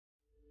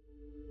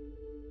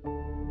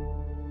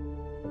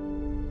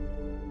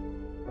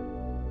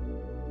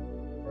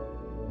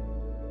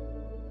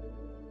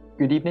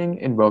Good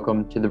evening and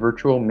welcome to the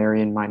virtual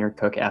Marion Minor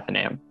Cook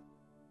Athenaeum.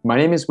 My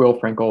name is Will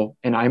Frankel,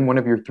 and I'm one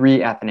of your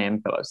 3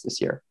 Athenaeum Fellows this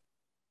year.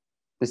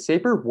 The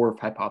Sapir-Whorf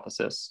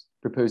hypothesis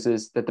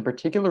proposes that the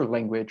particular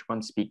language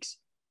one speaks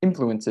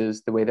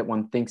influences the way that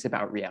one thinks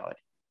about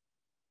reality.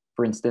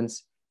 For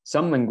instance,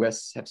 some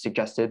linguists have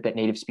suggested that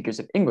native speakers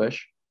of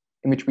English,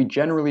 in which we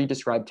generally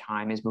describe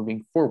time as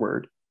moving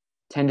forward,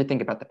 tend to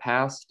think about the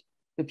past,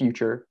 the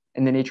future,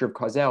 and the nature of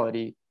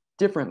causality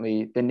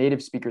differently than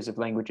native speakers of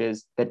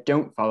languages that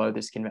don't follow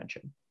this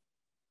convention.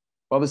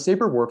 While the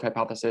Sapir-Whorf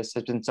hypothesis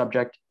has been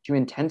subject to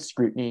intense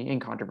scrutiny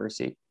and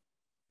controversy,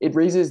 it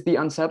raises the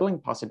unsettling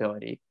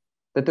possibility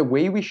that the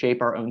way we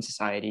shape our own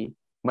society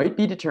might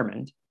be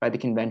determined by the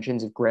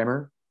conventions of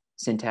grammar,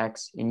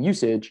 syntax, and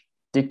usage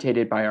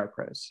dictated by our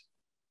prose.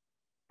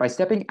 By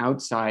stepping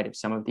outside of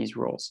some of these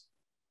rules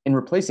and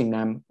replacing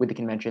them with the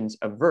conventions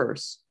of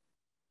verse,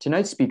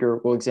 tonight's speaker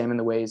will examine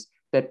the ways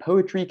that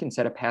poetry can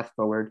set a path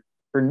forward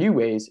for new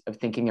ways of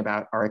thinking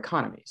about our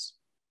economies.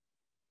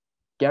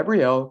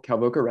 Gabrielle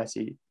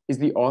Calvocoressi is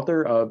the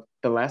author of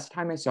The Last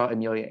Time I Saw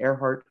Amelia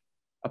Earhart,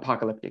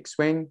 Apocalyptic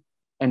Swing,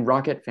 and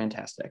Rocket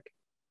Fantastic.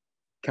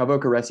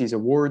 Calvocoressi's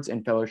awards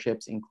and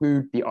fellowships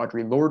include the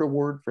Audre Lorde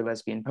Award for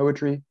Lesbian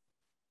Poetry,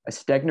 a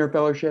Stegner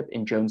Fellowship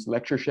in Jones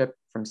Lectureship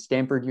from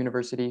Stanford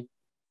University,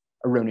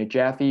 a Rona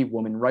Jaffe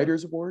Woman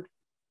Writers Award,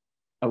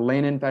 a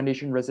Lannan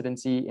Foundation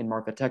residency in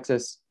Marfa,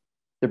 Texas,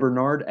 the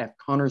Bernard F.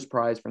 Connors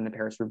Prize from the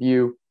Paris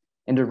Review,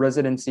 and a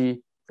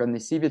residency from the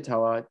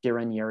Civitella de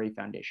Ranieri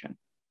Foundation.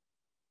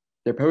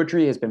 Their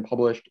poetry has been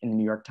published in the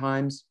New York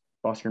Times,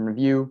 Boston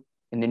Review,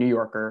 and the New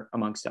Yorker,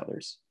 amongst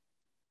others.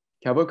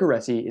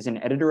 Calvocoressi is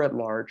an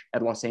editor-at-large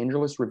at Los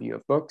Angeles Review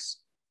of Books,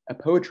 a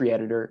poetry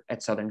editor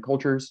at Southern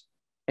Cultures,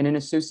 and an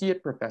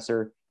associate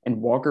professor and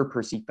Walker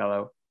Percy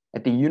Fellow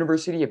at the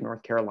University of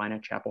North Carolina,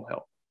 Chapel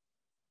Hill.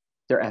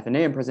 Their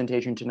Athenaeum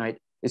presentation tonight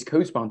is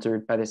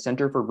co-sponsored by the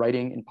Center for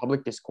Writing and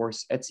Public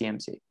Discourse at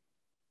CMC.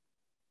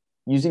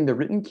 Using the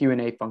written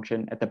Q&A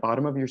function at the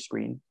bottom of your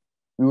screen,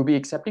 we will be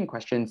accepting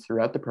questions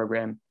throughout the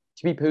program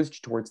to be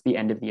posed towards the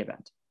end of the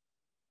event.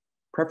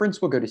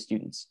 Preference will go to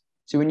students,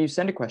 so when you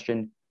send a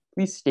question,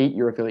 please state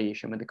your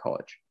affiliation with the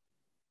college.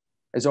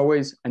 As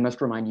always, I must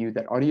remind you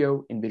that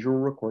audio and visual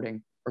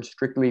recording are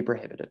strictly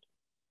prohibited.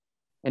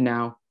 And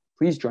now,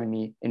 please join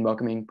me in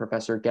welcoming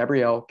Professor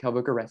Gabrielle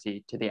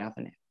Calvocoressi to the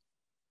Athenaeum.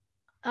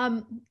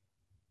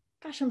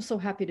 Gosh, I'm so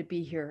happy to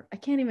be here. I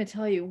can't even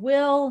tell you.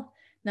 Will,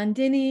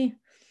 Nandini,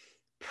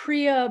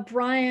 Priya,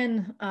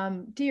 Brian,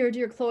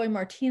 dear Chloe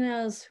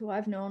Martinez, who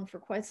I've known for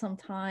quite some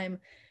time.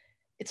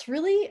 It's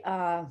really,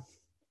 I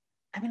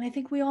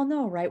think we all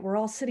know, right? We're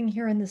all sitting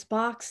here in this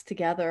box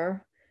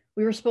together.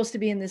 We were supposed to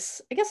be in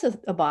this, I guess,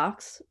 a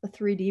box, a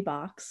 3D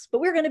box, but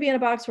we're going to be in a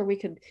box where we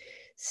could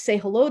say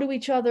hello to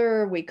each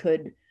other. We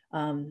could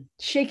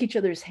shake each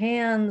other's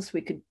hands. We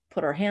could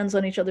put our hands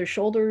on each other's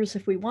shoulders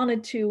if we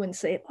wanted to and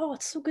say, oh,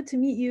 it's so good to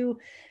meet you.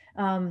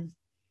 And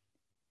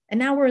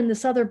now we're in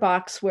this other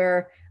box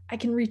where I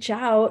can reach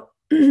out.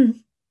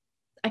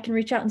 I can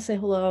reach out and say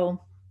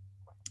hello,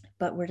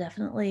 but we're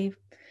definitely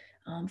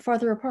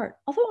farther apart.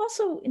 Although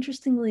also,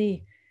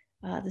 interestingly,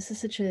 this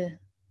is such an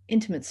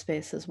intimate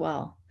space as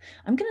well.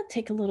 I'm going to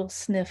take a little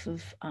sniff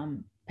of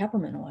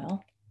peppermint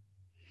oil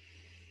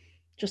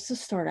just to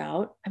start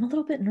out. I'm a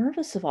little bit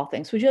nervous of all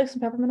things. Would you like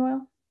some peppermint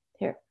oil?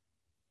 Here.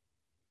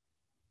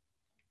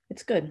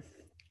 It's good.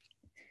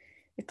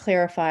 It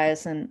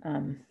clarifies and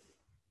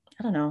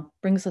I don't know,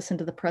 brings us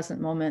into the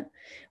present moment,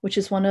 which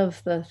is one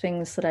of the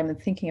things that I've been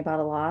thinking about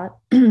a lot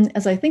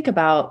as I think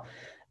about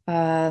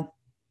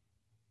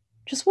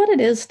just what it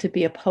is to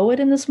be a poet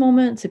in this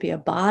moment, to be a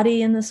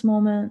body in this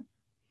moment,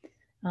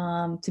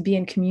 to be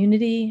in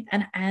community,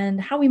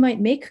 and how we might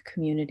make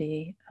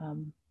community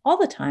all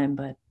the time,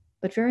 but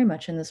very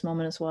much in this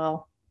moment as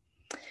well.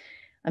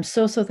 I'm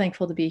so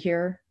thankful to be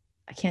here.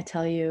 I can't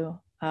tell you.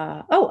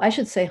 I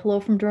should say hello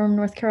from Durham,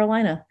 North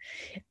Carolina.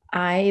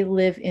 I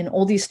live in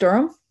Old East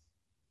Durham.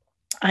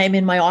 I am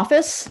in my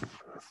office.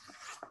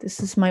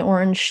 This is my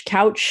orange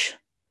couch.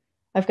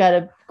 I've got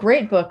a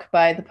great book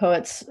by the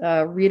poets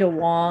Rita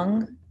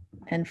Wong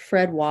and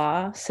Fred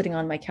Waugh sitting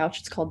on my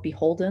couch. It's called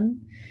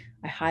Beholden.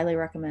 I highly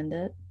recommend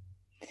it.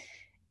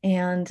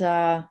 And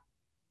I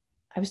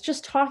was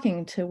just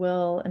talking to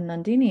Will and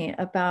Nandini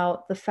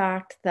about the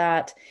fact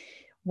that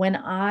when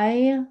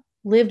I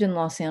lived in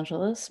Los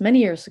Angeles many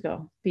years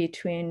ago,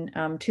 between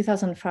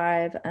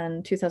 2005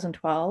 and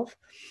 2012,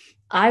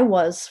 I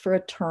was, for a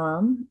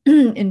term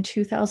in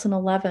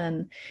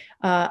 2011,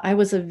 I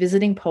was a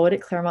visiting poet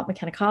at Claremont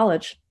McKenna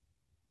College.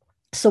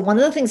 So one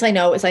of the things I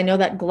know is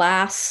that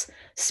glass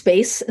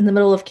space in the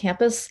middle of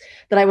campus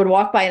that I would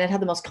walk by, and it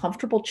had the most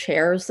comfortable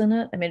chairs in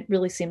it. I mean, it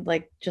really seemed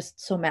like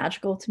just so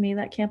magical to me,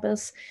 that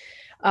campus.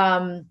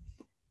 And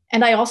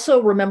I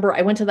also remember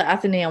I went to the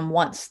Athenaeum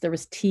once. There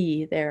was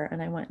tea there,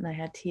 and I went and I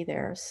had tea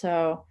there.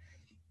 So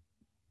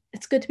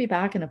it's good to be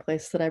back in a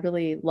place that I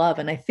really love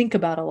and I think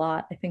about a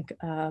lot. I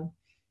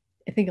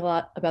think a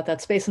lot about that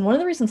space. And one of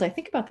the reasons I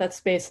think about that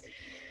space,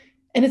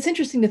 and it's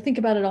interesting to think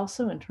about it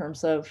also in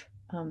terms of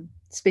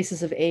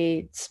spaces of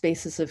aid,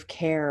 spaces of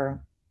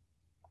care,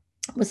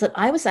 was that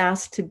I was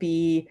asked to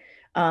be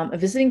a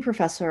visiting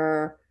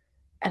professor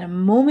at a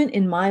moment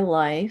in my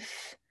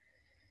life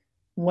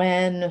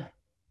when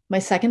my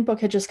second book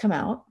had just come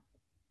out.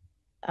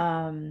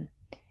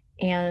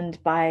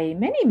 And by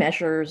many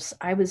measures,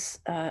 I was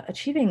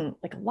achieving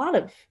like a lot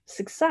of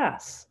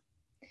success.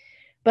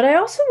 But I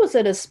also was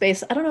at a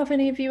space, I don't know if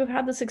any of you have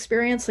had this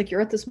experience, like you're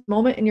at this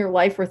moment in your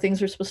life where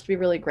things are supposed to be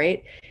really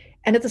great.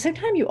 And at the same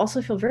time, you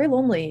also feel very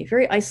lonely,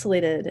 very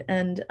isolated,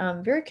 and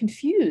very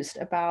confused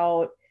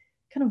about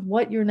kind of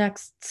what your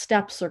next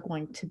steps are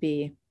going to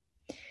be.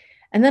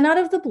 And then out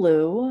of the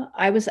blue,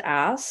 I was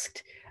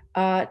asked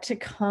to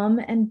come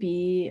and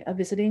be a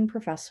visiting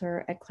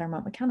professor at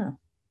Claremont McKenna.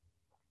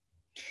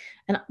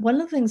 And one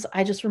of the things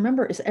I just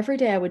remember is every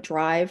day I would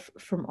drive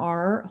from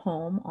our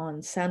home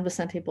on San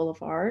Vicente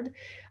Boulevard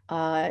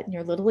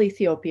near Little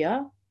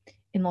Ethiopia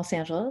in Los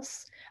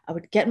Angeles. I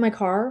would get in my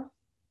car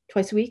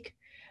twice a week,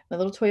 my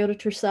little Toyota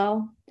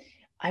Tercel.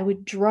 I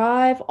would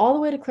drive all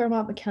the way to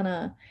Claremont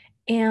McKenna.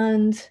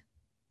 And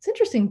it's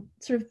interesting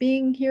sort of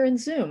being here in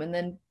Zoom and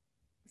then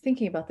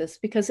thinking about this,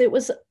 because it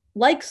was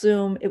like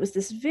Zoom. It was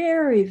this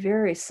very,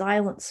 very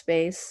silent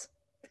space.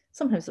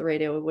 Sometimes the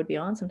radio would be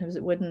on, sometimes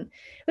it wouldn't,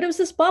 but it was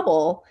this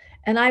bubble.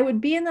 And I would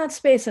be in that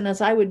space. And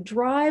as I would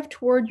drive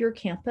toward your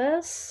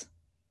campus,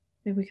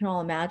 maybe we can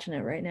all imagine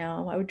it right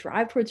now. I would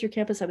drive towards your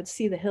campus. I would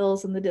see the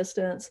hills in the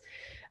distance.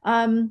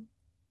 I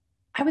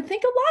would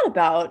think a lot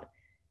about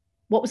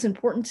what was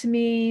important to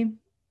me,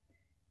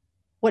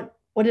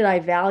 what did I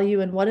value,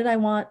 and what did I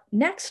want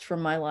next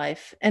from my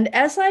life. And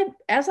as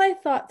I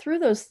thought through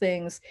those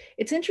things,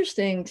 it's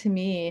interesting to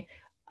me.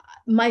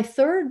 My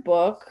third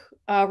book,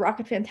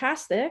 Rocket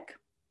Fantastic,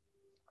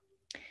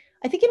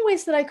 I think in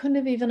ways that I couldn't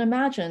have even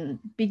imagined,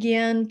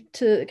 began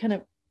to kind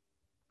of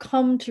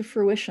come to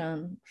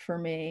fruition for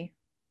me.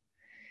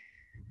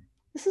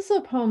 This is a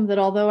poem that,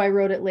 although I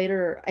wrote it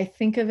later, I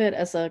think of it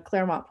as a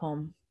Claremont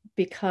poem,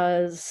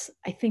 because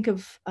I think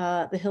of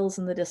the hills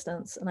in the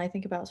distance, and I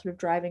think about sort of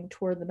driving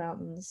toward the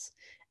mountains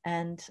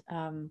and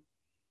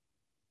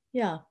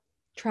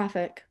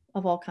traffic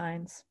of all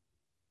kinds.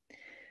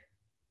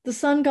 The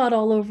sun got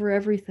all over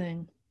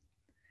everything,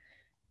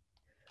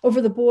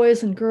 over the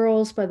boys and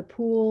girls by the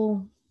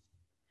pool,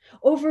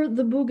 over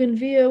the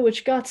bougainvillea,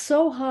 which got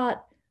so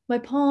hot my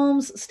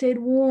palms stayed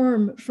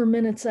warm for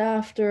minutes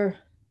after.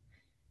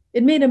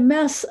 It made a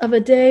mess of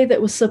a day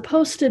that was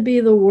supposed to be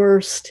the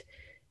worst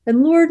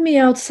and lured me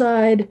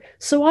outside,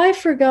 so I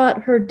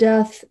forgot her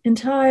death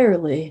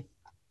entirely.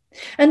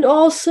 And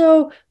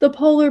also the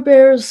polar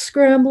bears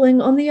scrambling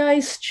on the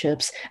ice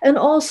chips, and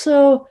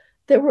also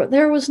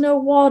there was no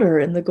water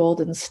in the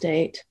Golden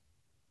State.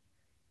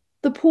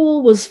 The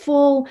pool was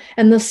full,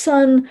 and the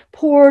sun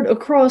poured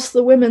across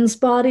the women's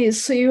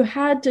bodies, so you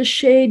had to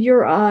shade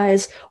your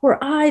eyes,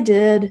 or I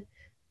did.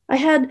 I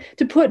had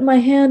to put my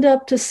hand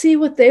up to see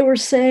what they were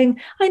saying.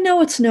 I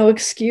know it's no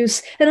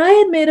excuse, and I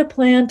had made a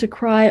plan to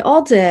cry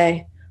all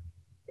day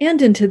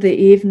and into the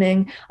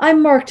evening. I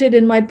marked it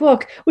in my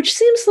book, which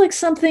seems like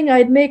something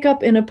I'd make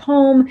up in a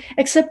poem,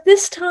 except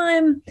this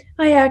time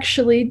I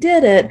actually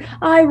did it.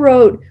 I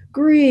wrote,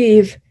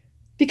 grieve,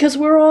 because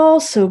we're all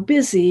so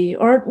busy,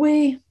 aren't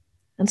we?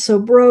 And so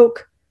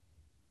broke.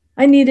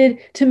 I needed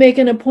to make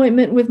an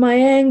appointment with my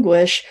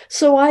anguish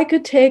so I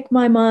could take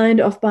my mind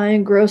off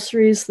buying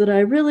groceries that I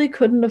really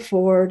couldn't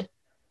afford.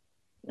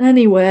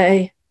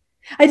 Anyway,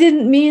 I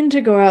didn't mean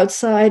to go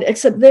outside,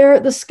 except there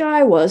the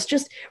sky was,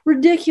 just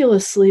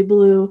ridiculously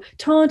blue,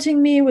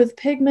 taunting me with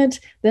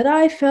pigment that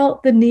I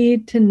felt the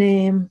need to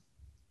name.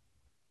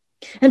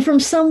 And from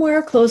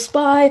somewhere close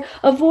by,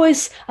 a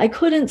voice I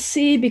couldn't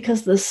see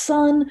because the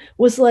sun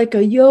was like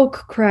a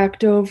yolk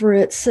cracked over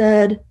it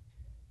said,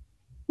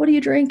 "What are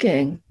you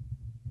drinking?"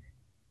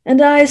 And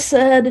I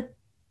said,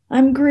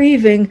 "I'm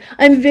grieving.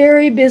 I'm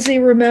very busy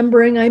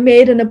remembering I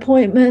made an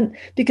appointment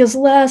because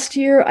last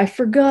year I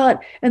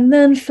forgot and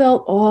then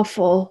felt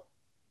awful."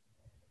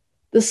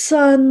 The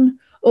sun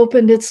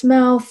opened its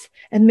mouth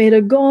and made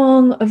a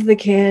gong of the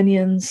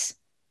canyons.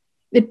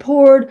 It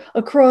poured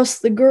across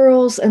the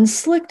girls and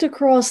slicked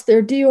across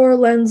their Dior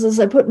lenses.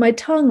 I put my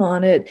tongue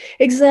on it,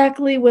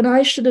 exactly when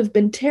I should have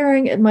been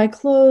tearing at my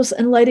clothes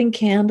and lighting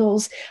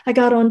candles. I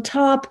got on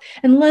top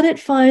and let it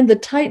find the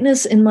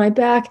tightness in my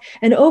back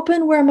and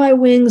open where my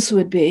wings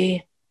would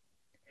be.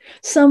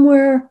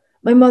 Somewhere,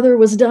 my mother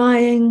was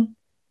dying,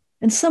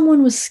 and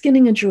someone was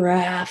skinning a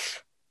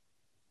giraffe.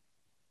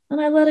 And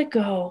I let it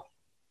go.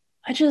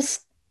 I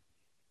just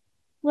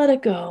let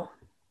it go.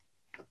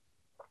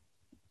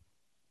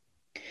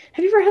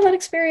 Have you ever had that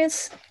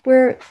experience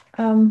where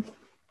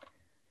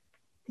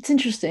it's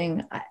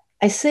interesting?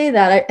 I say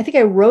that, I think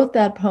I wrote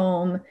that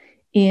poem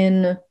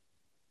in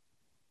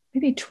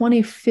maybe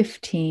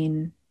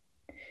 2015.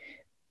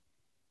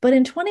 But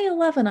in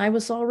 2011, I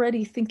was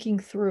already thinking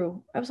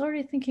through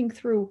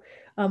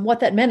what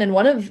that meant. And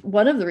one of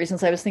the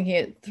reasons I was thinking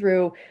it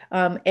through,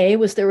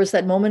 was there was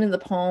that moment in the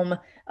poem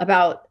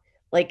about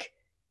like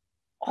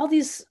all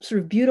these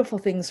sort of beautiful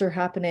things are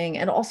happening.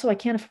 And also I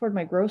can't afford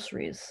my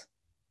groceries.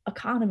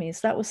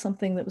 Economies. That was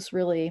something that was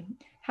really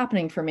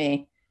happening for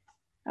me.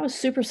 I was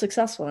super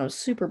successful and I was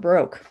super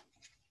broke,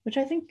 which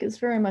I think is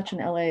very much an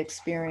LA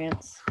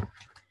experience.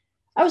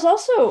 I was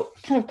also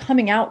kind of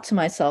coming out to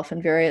myself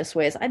in various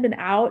ways. I'd been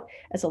out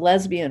as a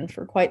lesbian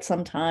for quite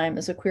some time,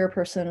 as a queer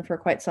person for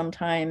quite some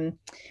time.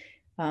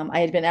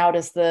 I had been out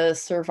as the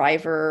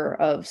survivor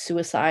of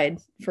suicide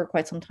for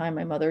quite some time.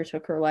 My mother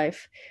took her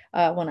life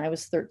when I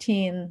was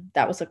 13.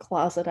 That was a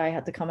closet I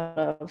had to come out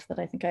of that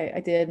I think I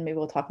did. Maybe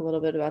we'll talk a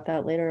little bit about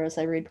that later as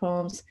I read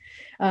poems.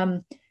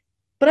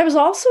 But I was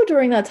also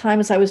during that time,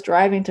 as I was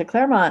driving to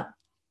Claremont,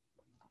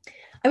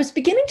 I was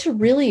beginning to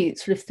really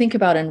sort of think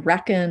about and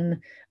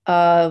reckon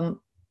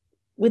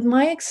with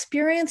my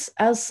experience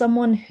as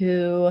someone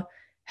who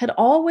had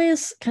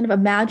always kind of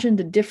imagined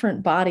a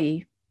different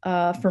body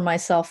for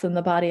myself than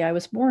the body I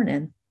was born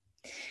in.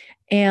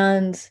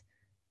 And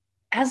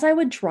as I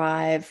would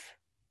drive,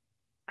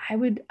 I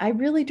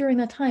really during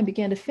that time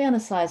began to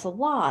fantasize a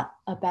lot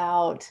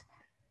about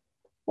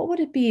what would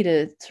it be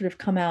to sort of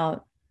come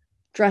out,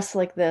 dress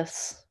like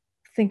this,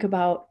 think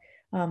about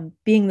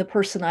being the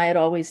person I had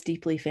always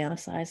deeply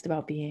fantasized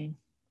about being.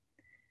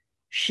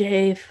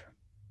 Shave.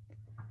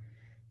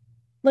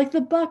 Like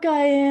the buck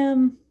I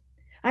am,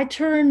 I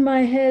turn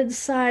my head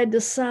side to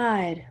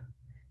side.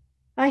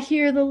 I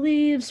hear the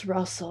leaves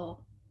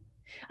rustle.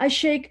 I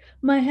shake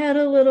my head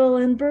a little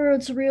and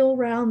birds reel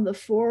round the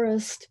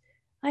forest.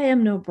 I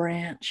am no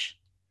branch.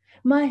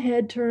 My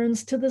head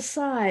turns to the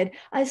side.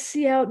 I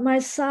see out my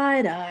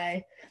side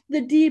eye.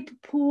 The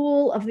deep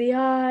pool of the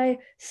eye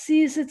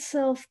sees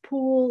itself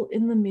pool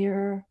in the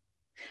mirror.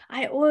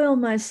 I oil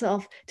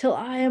myself till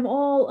I am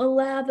all a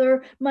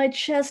lather. My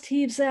chest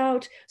heaves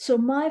out so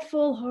my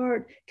full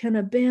heart can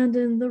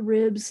abandon the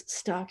ribs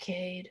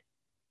stockade.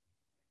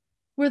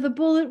 Where the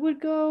bullet would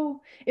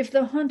go, if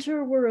the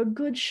hunter were a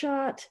good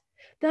shot,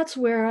 that's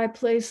where I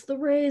place the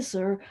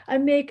razor. I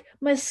make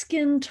my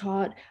skin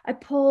taut. I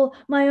pull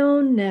my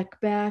own neck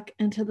back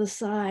and to the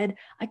side.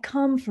 I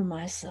come for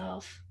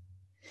myself.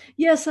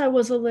 Yes, I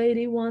was a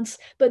lady once,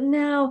 but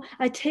now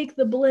I take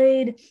the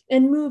blade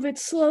and move it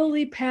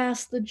slowly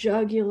past the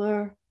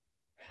jugular,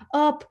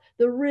 up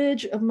the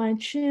ridge of my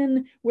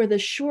chin where the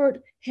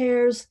short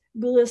hairs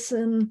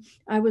glisten.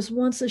 I was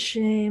once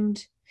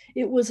ashamed.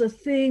 It was a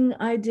thing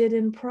I did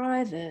in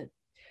private.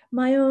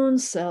 My own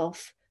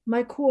self,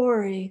 my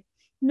quarry,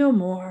 no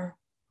more.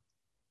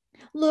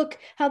 Look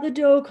how the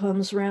doe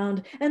comes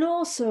round, and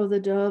also the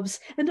doves,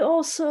 and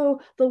also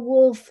the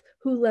wolf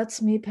who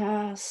lets me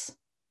pass.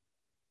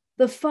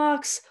 The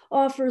fox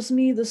offers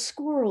me the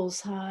squirrel's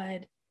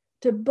hide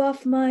to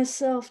buff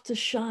myself to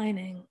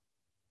shining.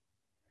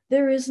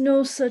 There is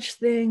no such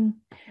thing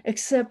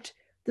except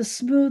the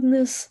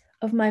smoothness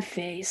of my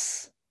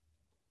face.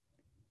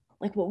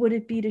 Like, what would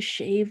it be to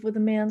shave with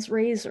a man's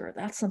razor?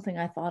 That's something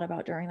I thought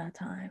about during that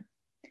time.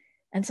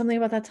 And something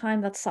about that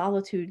time, that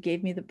solitude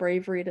gave me the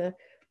bravery to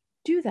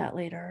do that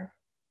later.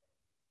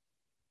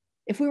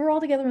 If we were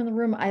all together in the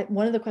room,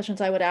 one of the questions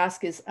I would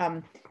ask is,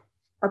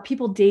 are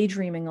people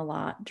daydreaming a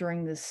lot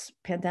during this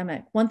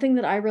pandemic? One thing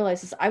that I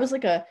realized is I was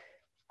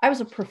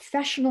a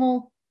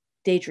professional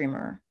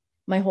daydreamer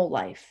my whole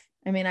life.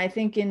 I mean, I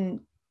think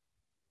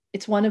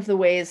it's one of the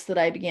ways that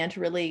I began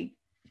to really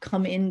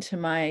come into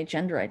my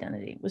gender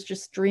identity, was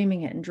just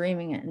dreaming it and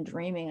dreaming it and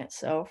dreaming it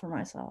so for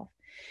myself.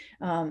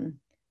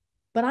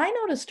 But I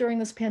noticed during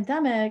this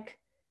pandemic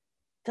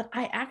that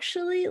I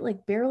actually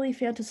like barely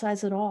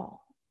fantasize at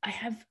all. I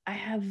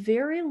have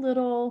very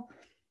little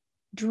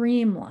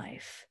dream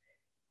life.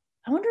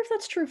 I wonder if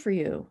that's true for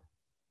you.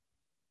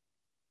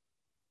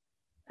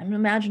 I'm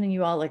imagining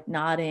you all like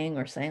nodding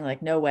or saying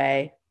like, no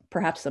way.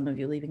 Perhaps some of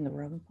you leaving the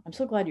room. I'm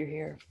so glad you're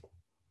here.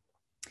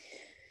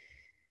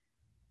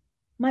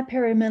 My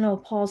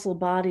perimenopausal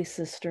body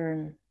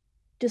cistern,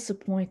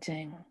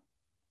 disappointing.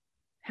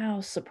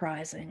 How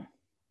surprising.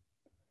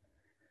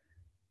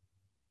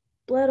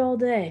 Bled all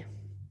day.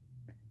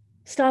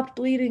 Stopped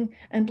bleeding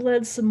and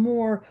bled some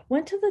more.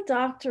 Went to the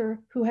doctor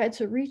who had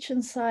to reach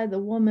inside the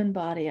woman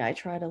body I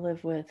try to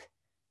live with,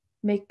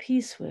 make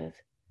peace with,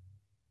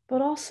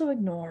 but also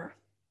ignore.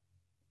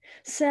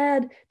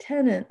 Sad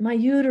tenant, my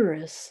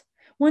uterus.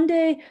 One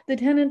day the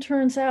tenant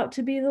turns out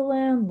to be the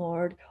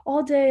landlord.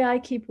 All day I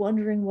keep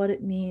wondering what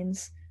it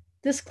means.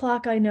 This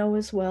clock I know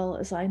as well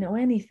as I know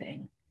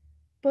anything,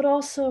 but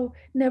also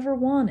never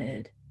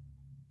wanted,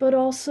 but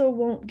also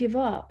won't give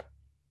up.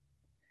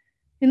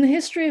 In the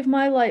history of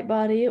my light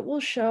body, it will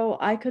show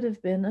I could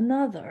have been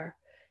another,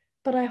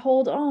 but I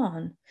hold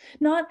on,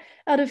 not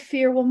out of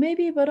fear, well,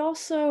 maybe, but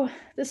also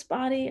this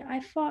body I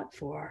fought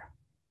for.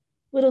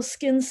 Little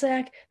skin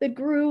sack that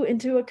grew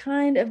into a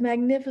kind of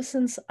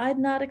magnificence I'd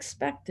not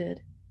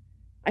expected.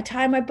 I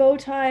tie my bow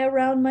tie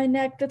around my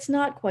neck that's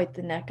not quite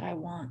the neck I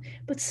want,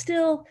 but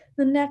still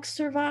the neck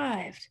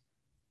survived.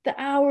 The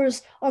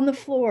hours on the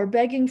floor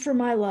begging for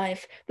my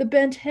life, the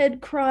bent head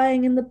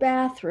crying in the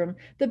bathroom,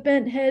 the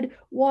bent head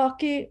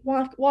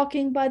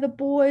walking by the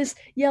boys,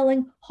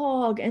 yelling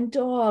hog and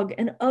dog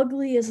and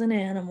ugly as an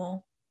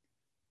animal.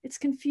 It's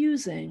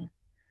confusing.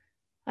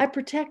 I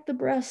protect the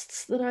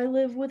breasts that I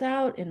live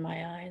without in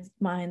my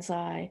mind's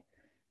eye.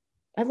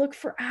 I look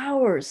for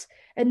hours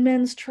at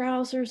men's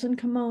trousers and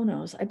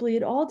kimonos. I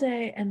bleed all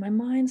day, and my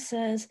mind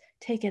says,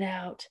 take it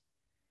out.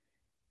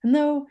 And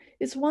though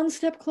it's one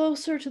step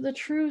closer to the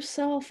true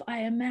self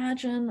I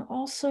imagine,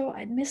 also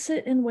I'd miss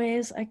it in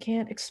ways I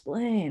can't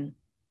explain.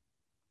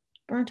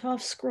 Burnt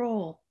off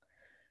scroll.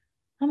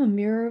 I'm a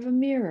mirror of a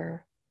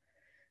mirror.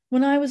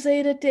 When I was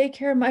 8 at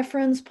daycare, my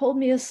friends pulled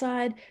me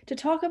aside to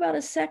talk about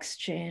a sex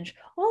change,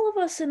 all of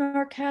us in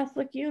our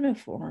Catholic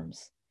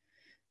uniforms.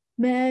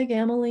 Meg,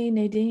 Emily,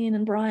 Nadine,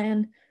 and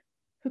Brian,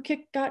 who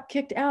got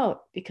kicked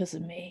out because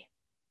of me.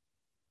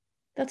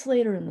 That's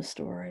later in the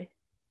story.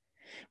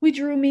 We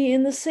drew me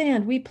in the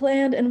sand. We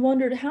planned and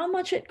wondered how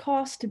much it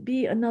cost to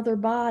be another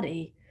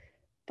body.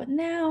 But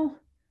now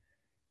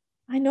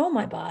I know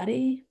my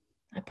body.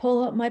 I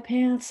pull up my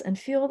pants and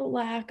feel the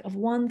lack of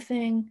one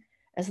thing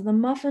as the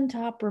muffin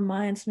top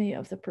reminds me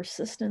of the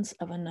persistence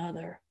of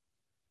another.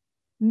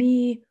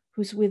 Me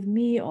who's with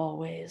me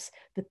always,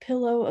 the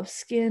pillow of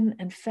skin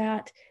and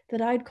fat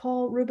that I'd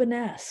call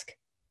Rubenesque.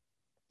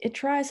 It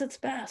tries its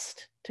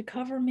best to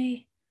cover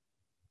me,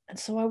 and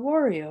so I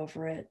worry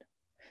over it.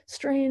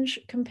 Strange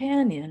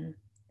companion.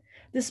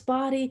 This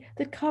body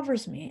that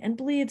covers me and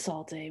bleeds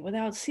all day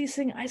without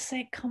ceasing. I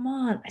say, come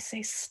on. I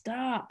say,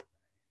 stop.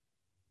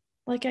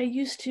 Like I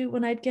used to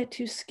when I'd get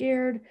too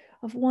scared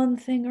of one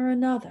thing or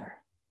another.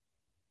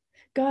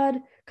 God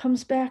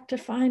comes back to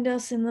find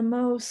us in the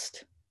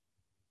most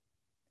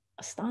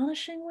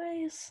astonishing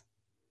ways.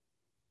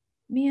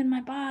 Me and my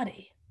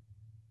body,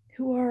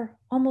 who are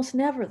almost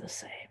never the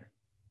same.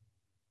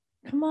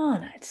 Come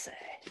on, I'd say.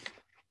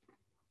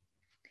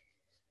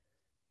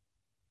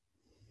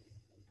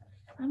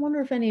 I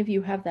wonder if any of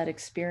you have that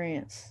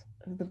experience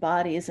of the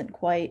body isn't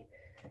quite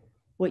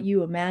what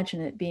you imagine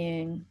it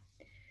being.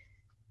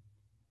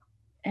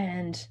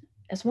 And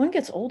as one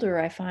gets older,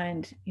 I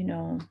find,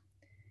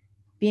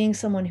 being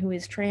someone who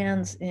is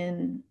trans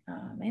in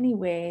many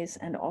ways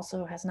and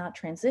also has not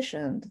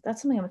transitioned,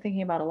 that's something I'm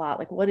thinking about a lot,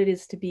 like what it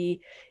is to be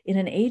in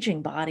an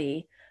aging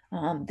body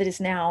that is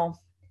now,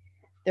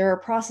 there are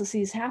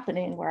processes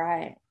happening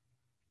where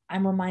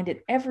I'm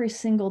reminded every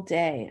single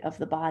day of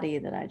the body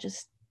that I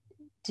just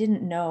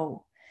didn't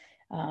know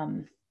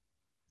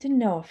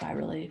if I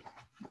really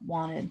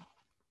wanted.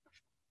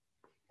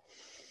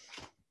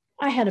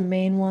 I had a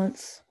mane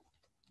once,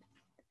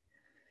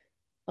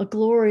 a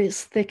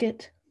glorious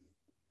thicket,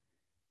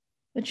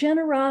 a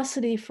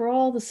generosity for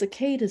all the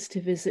cicadas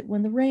to visit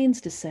when the rains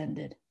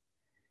descended.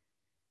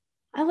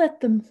 I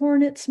let the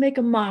hornets make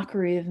a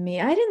mockery of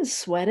me. I didn't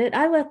sweat it.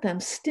 I let them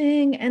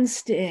sting and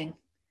sting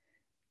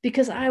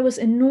because I was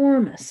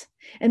enormous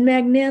and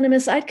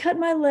magnanimous. I'd cut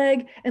my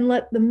leg and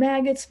let the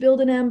maggots build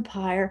an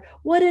empire.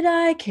 What did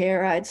I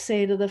care? I'd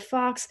say to the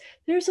fox,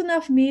 there's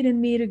enough meat in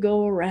me to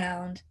go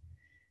around.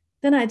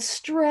 Then I'd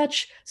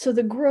stretch so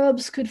the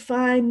grubs could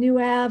find new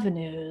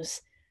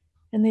avenues,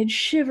 and they'd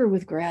shiver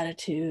with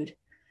gratitude.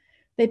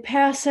 They'd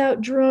pass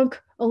out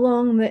drunk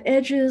along the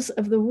edges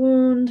of the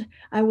wound.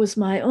 I was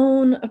my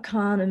own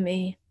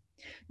economy.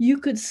 You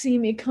could see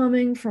me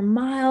coming from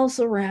miles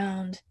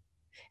around.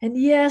 And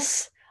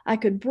yes, I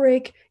could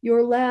break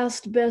your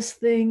last best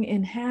thing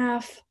in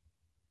half.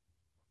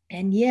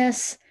 And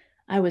yes,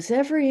 I was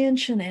every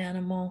inch an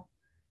animal.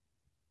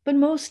 But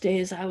most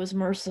days I was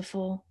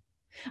merciful.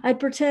 I'd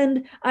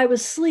pretend I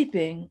was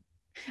sleeping.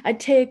 I'd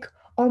take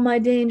all my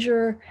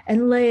danger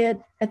and lay it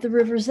at the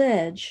river's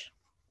edge.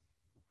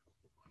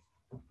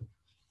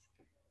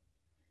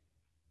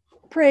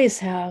 Praise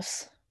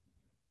House,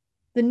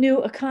 the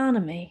new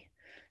economy.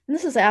 And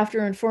this is after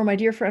and for my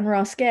dear friend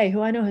Ross Gay,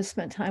 who I know has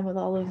spent time with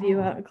all of you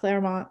out at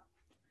Claremont.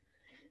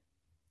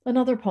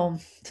 Another poem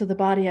to the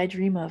body I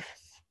dream of.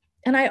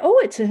 And I owe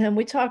it to him.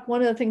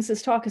 One of the things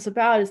this talk is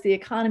about is the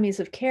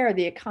economies of care,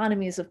 the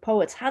economies of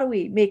poets. How do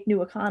we make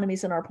new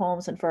economies in our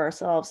poems and for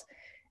ourselves?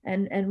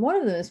 And one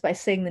of them is by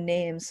saying the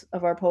names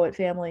of our poet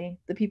family,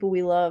 the people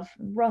we love.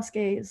 Ross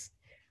Gay is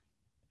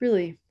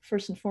really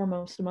first and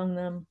foremost among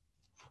them.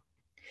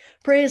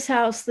 Praise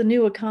House, the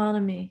new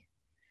economy.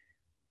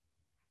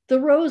 The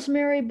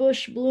rosemary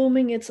bush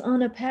blooming its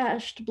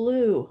unabashed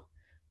blue.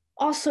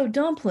 Also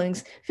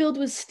dumplings filled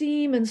with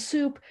steam and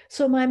soup,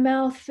 so my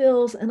mouth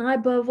fills and I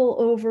bubble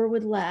over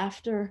with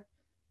laughter.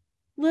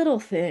 Little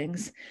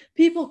things,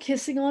 people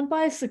kissing on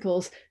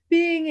bicycles,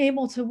 being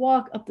able to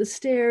walk up the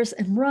stairs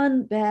and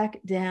run back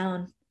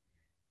down.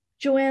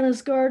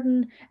 Joanna's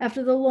garden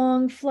after the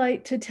long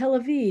flight to Tel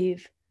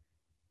Aviv.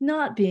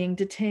 Not being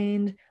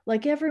detained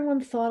like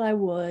everyone thought I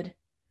would.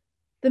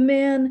 The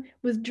man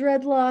with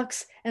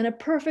dreadlocks and a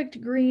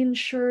perfect green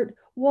shirt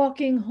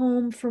walking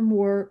home from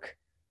work.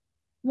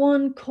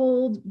 One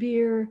cold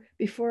beer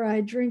before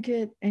I drink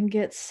it and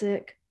get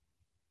sick.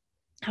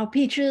 How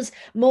peaches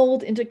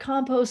mold into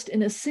compost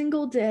in a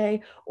single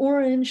day,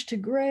 orange to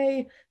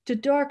gray, to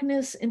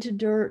darkness, into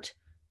dirt.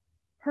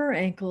 Her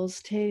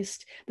ankles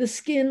taste, the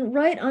skin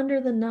right under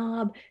the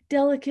knob,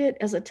 delicate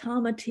as a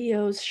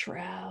tomatillo's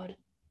shroud.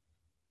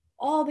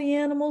 all the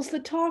animals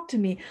that talk to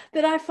me,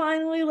 that I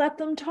finally let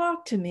them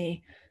talk to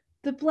me,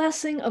 the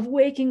blessing of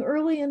waking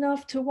early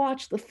enough to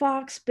watch the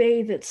fox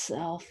bathe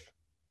itself,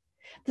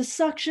 the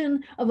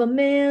suction of a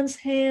man's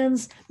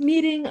hands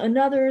meeting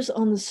another's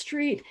on the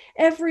street,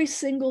 every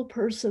single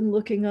person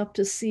looking up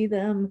to see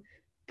them.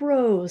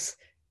 Bros,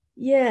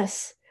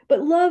 yes,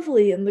 but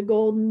lovely in the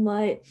golden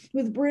light,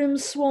 with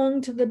brims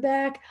swung to the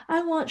back.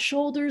 I want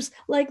shoulders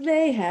like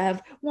they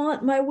have,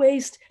 want my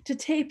waist to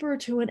taper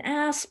to an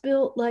ass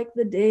built like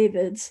the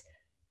Davids.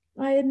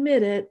 I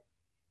admit it,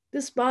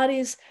 this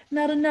body's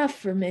not enough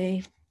for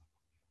me.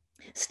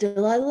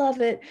 Still, I love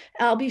it.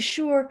 I'll be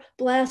sure,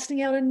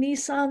 blasting out a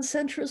Nissan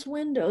Sentra's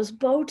windows,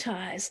 bow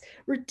ties,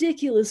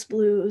 ridiculous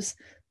blues,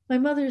 my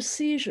mother's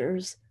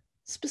seizures,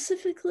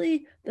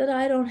 specifically that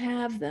I don't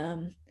have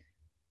them,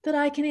 that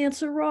I can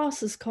answer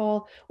Ross's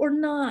call or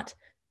not,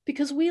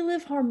 because we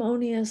live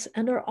harmonious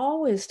and are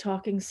always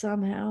talking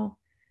somehow.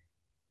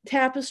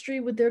 Tapestry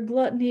with their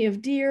gluttony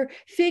of deer,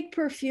 fig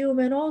perfume,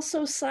 and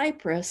also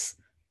cypress,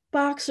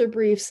 boxer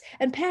briefs,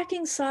 and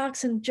packing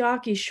socks and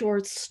jockey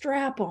shorts,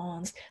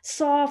 strap-ons,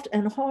 soft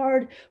and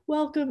hard,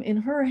 welcome in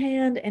her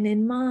hand and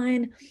in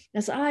mine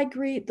as I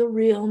greet the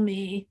real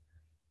me.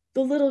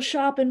 The little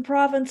shop in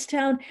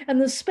Provincetown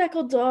and the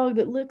speckled dog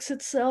that licks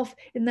itself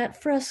in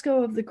that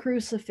fresco of the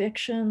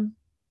crucifixion.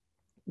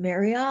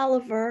 Mary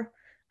Oliver,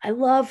 I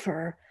love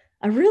her.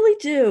 I really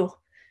do.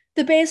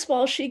 The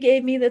baseball she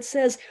gave me that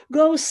says,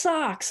 "Go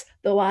Sox,"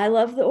 though I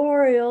love the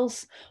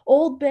Orioles.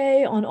 Old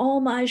Bay on all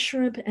my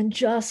shrimp and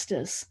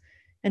justice.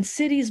 And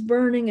cities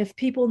burning if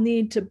people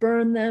need to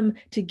burn them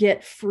to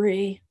get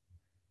free.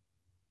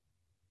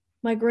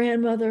 My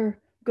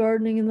grandmother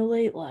gardening in the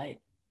late light.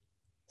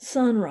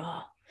 Sun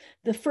Ra,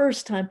 the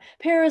first time.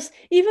 Paris,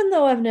 even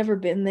though I've never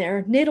been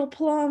there. Natal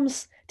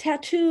plums,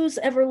 tattoos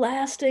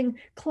everlasting,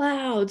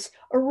 clouds,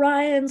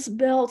 Orion's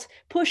belt,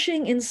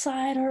 pushing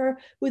inside her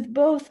with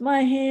both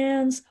my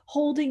hands,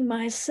 holding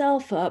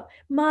myself up,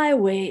 my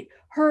weight,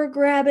 her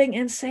grabbing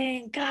and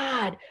saying,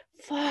 God,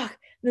 fuck,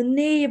 the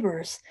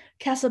neighbors,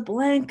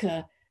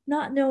 Casablanca,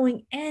 not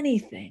knowing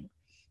anything,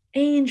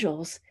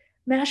 angels,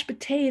 mashed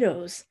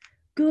potatoes,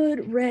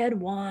 good red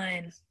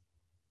wine.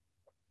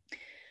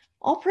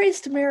 All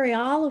praise to Mary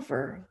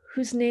Oliver,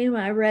 whose name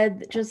I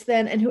read just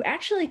then, and who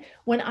actually,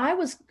 when I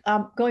was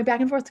going back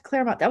and forth to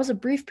Claremont, that was a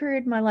brief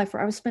period in my life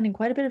where I was spending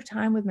quite a bit of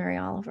time with Mary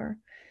Oliver,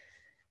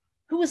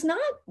 who was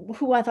not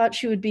who I thought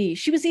she would be.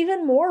 She was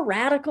even more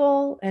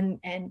radical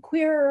and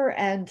queer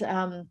and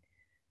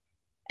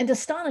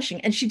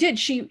astonishing. And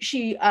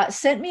she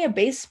sent me a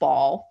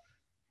baseball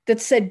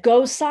that said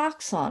 "Go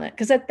Sox" on it,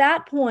 because at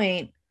that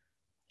point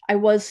I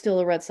was still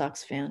a Red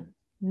Sox fan.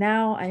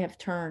 Now I have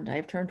turned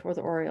toward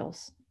the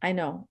Orioles. I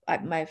know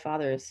my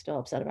father is still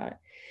upset about it.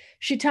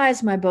 She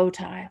ties my bow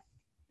tie.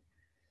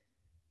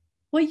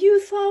 What you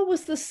thought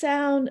was the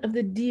sound of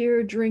the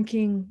deer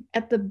drinking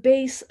at the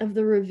base of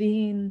the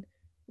ravine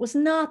was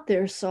not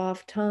their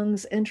soft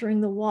tongues entering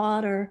the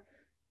water,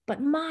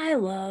 but my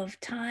love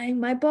tying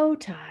my bow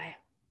tie.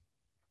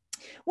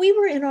 We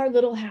were in our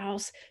little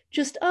house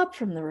just up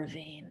from the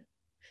ravine.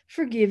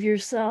 Forgive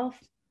yourself.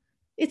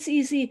 It's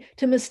easy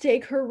to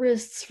mistake her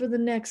wrists for the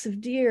necks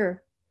of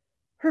deer.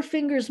 Her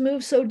fingers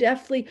move so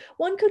deftly,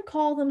 one could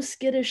call them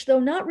skittish, though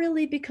not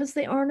really, because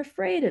they aren't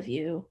afraid of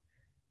you.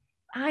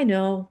 I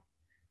know.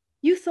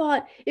 You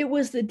thought it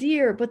was the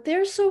deer, but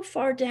they're so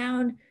far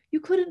down you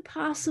couldn't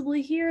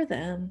possibly hear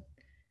them.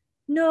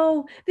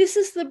 No, this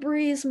is the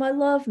breeze my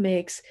love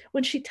makes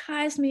when she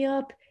ties me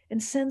up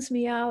and sends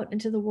me out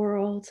into the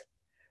world.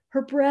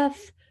 Her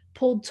breath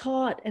pulled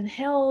taut and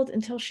held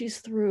until she's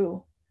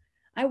through.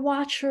 I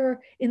watch her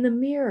in the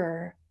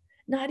mirror,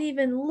 not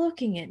even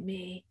looking at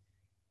me.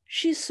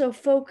 She's so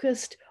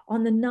focused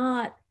on the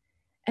knot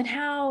and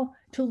how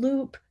to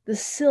loop the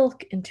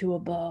silk into a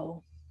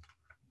bow.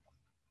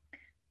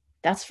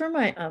 That's for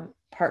my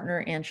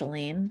partner,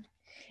 Angeline.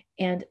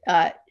 And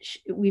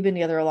we've been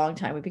together a long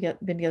time. We've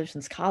been together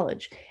since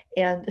college.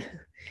 And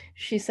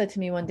she said to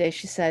me one day,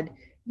 she said,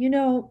 you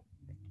know,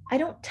 I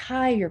don't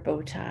tie your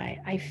bow tie.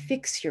 I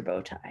fix your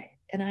bow tie.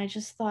 And I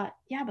just thought,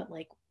 yeah, but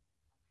like,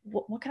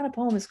 what kind of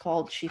poem is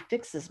called "She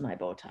Fixes My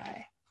Bow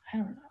Tie"? I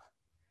don't know.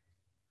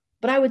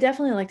 But I would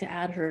definitely like to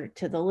add her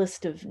to the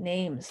list of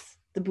names,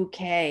 the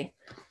bouquet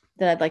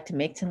that I'd like to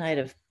make tonight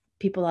of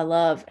people I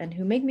love and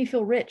who make me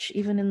feel rich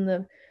even in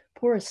the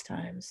poorest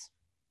times.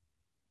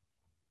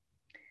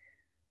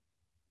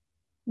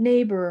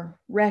 Neighbor,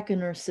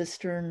 reckoner,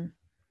 cistern,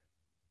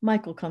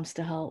 Michael comes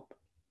to help.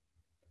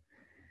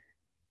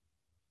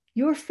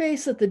 Your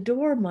face at the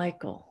door,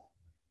 Michael.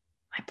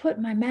 I put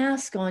my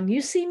mask on.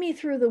 You see me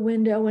through the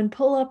window and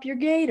pull up your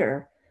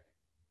gaiter.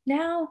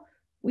 Now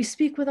we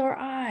speak with our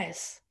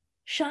eyes,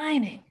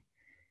 shining.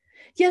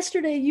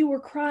 Yesterday you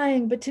were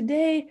crying, but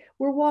today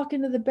we're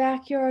walking to the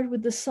backyard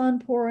with the sun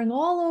pouring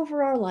all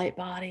over our light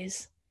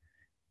bodies.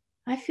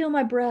 I feel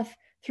my breath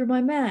through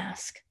my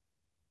mask.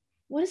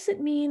 What does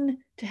it mean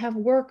to have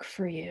work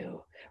for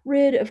you?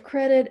 Rid of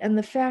credit and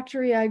the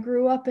factory I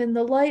grew up in,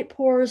 the light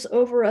pours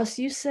over us.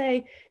 You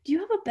say, do you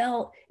have a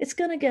belt? It's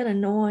going to get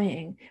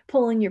annoying,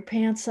 pulling your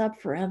pants up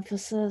for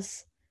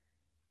emphasis.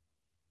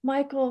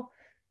 Michael,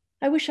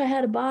 I wish I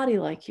had a body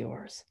like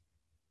yours.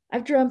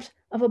 I've dreamt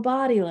of a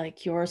body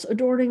like yours,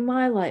 adorning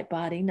my light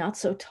body, not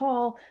so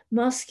tall,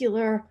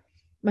 muscular.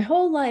 My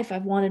whole life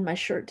I've wanted my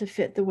shirt to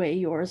fit the way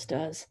yours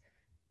does.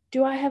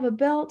 Do I have a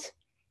belt?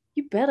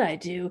 You bet I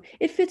do.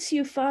 It fits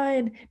you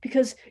fine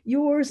because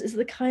yours is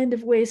the kind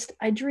of waist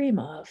I dream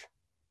of.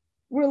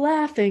 We're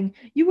laughing.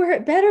 You wear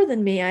it better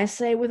than me, I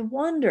say, with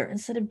wonder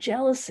instead of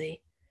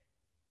jealousy.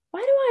 Why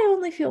do I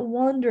only feel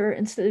wonder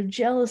instead of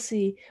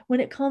jealousy when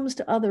it comes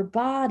to other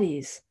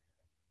bodies,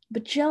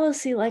 but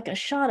jealousy like a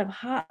shot of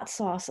hot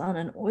sauce on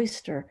an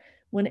oyster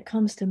when it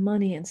comes to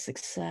money and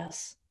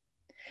success?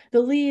 The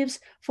leaves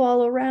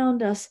fall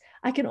around us.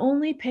 I can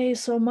only pay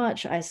so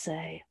much, I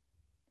say.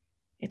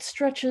 It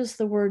stretches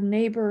the word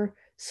neighbor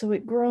so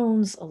it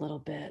groans a little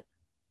bit.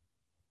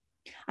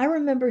 I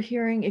remember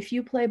hearing if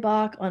you play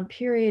Bach on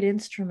period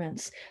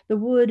instruments, the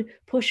wood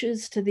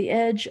pushes to the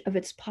edge of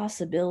its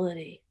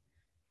possibility.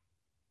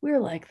 We're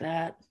like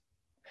that.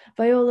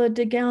 Viola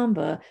da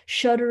Gamba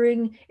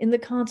shuddering in the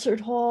concert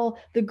hall,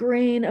 the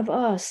grain of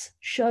us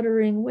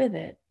shuddering with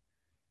it.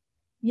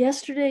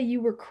 Yesterday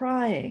you were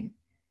crying,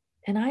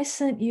 and I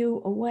sent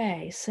you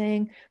away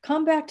saying,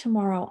 come back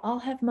tomorrow, I'll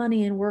have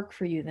money and work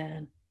for you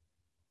then.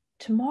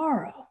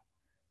 Tomorrow.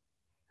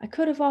 I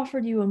could have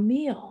offered you a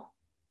meal.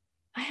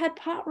 I had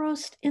pot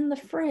roast in the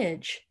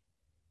fridge.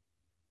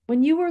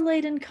 When you were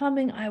late in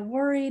coming, I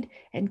worried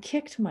and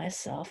kicked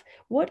myself.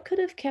 What could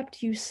have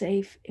kept you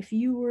safe if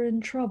you were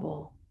in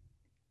trouble?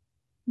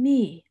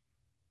 Me.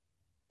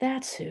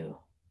 That's who.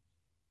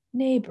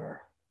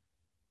 Neighbor.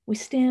 We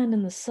stand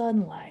in the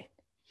sunlight.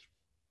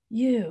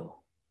 You.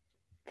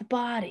 The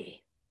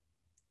body.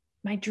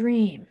 My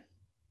dream.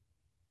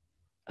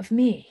 Of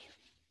me.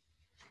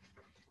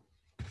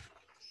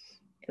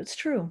 It's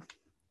true.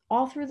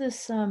 All through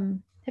this,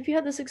 have you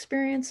had this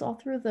experience all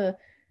through the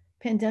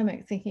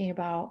pandemic, thinking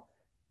about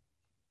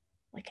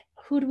like,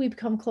 who do we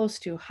become close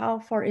to? How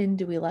far in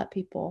do we let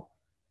people?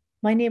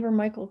 My neighbor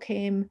Michael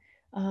came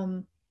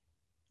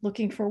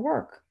looking for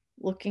work,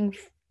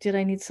 did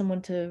I need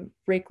someone to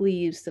rake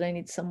leaves? Did I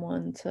need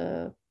someone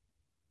to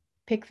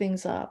pick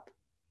things up?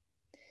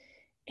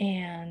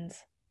 And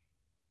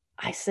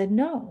I said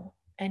no.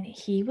 And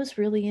he was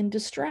really in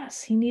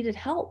distress. He needed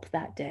help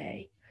that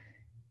day.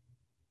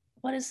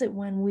 What is it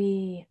when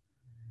we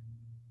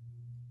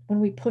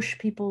push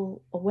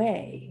people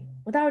away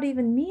without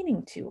even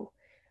meaning to?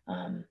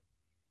 I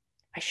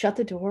shut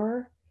the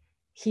door.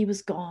 He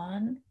was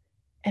gone.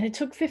 And it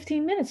took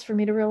 15 minutes for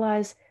me to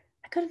realize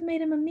I could have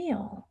made him a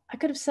meal. I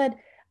could have said,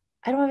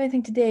 I don't have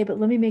anything today, but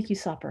let me make you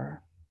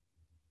supper.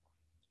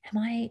 Am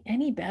I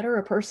any better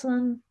a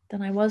person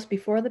than I was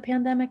before the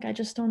pandemic? I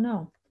just don't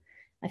know.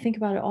 I think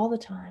about it all the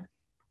time.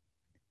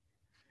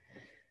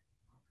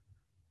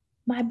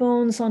 My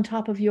bones on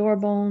top of your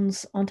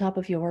bones on top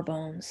of your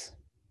bones.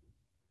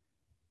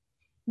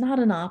 Not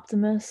an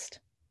optimist.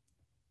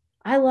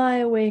 I lie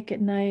awake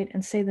at night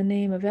and say the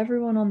name of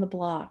everyone on the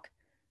block,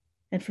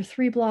 and for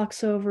 3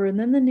 blocks over, and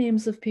then the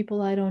names of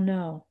people I don't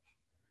know.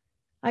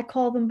 I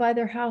call them by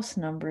their house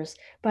numbers,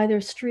 by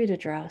their street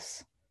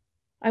address.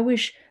 I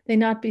wish they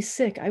not be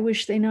sick. I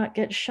wish they not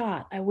get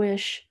shot. I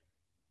wish.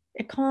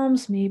 It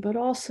calms me, but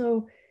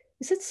also,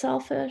 is it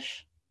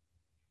selfish?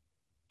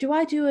 Do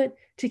I do it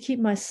to keep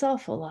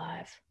myself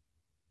alive?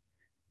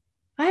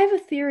 I have a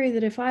theory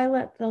that if I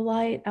let the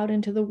light out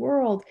into the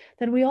world,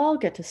 then we all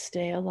get to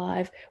stay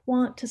alive,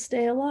 want to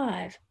stay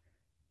alive.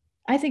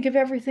 I think of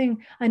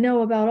everything I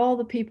know about all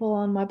the people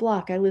on my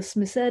block. I list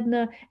Miss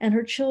Edna and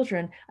her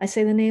children. I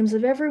say the names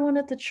of everyone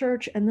at the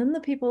church and then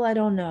the people I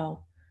don't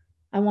know.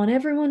 I want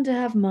everyone to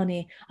have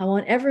money. I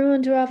want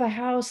everyone to have a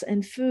house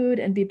and food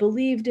and be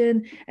believed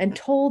in and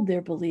told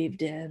they're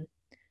believed in.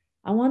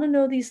 I want to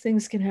know these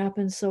things can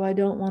happen so I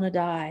don't want to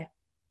die.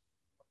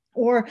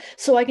 Or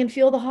so I can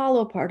feel the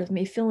hollow part of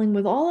me filling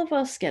with all of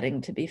us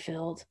getting to be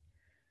filled.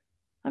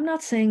 I'm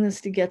not saying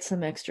this to get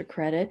some extra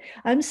credit.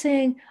 I'm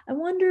saying, I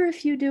wonder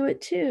if you do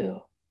it too.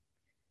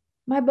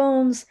 My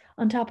bones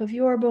on top of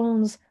your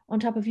bones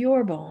on top of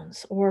your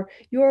bones, or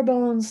your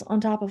bones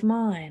on top of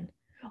mine.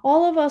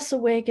 All of us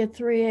awake at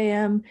 3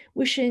 a.m.,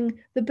 wishing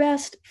the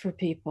best for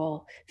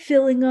people,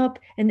 filling up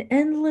an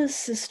endless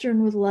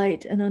cistern with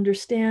light and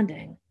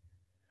understanding,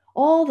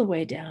 all the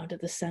way down to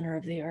the center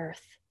of the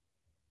earth,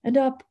 and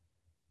up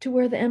to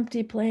where the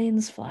empty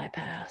planes fly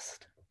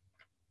past.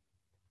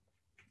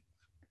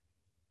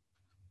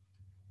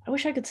 I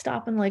wish I could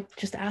stop and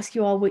just ask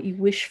you all what you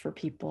wish for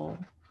people.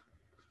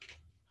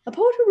 A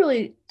poet who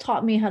really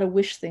taught me how to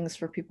wish things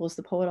for people is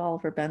the poet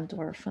Oliver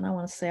Bendorf, and I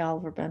want to say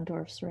Oliver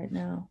Bendorf's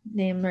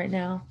name right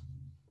now.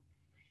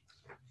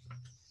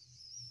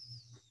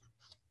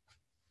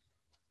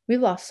 We've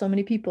lost so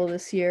many people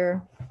this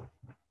year.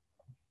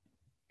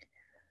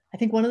 I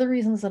think one of the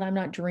reasons that I'm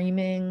not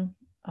dreaming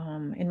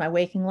in my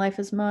waking life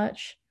as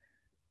much,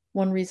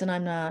 one reason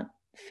I'm not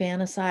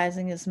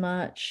fantasizing as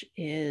much,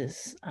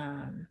 it's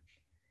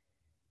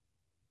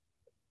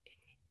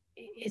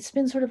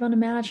been sort of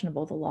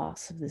unimaginable, the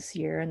loss of this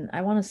year. And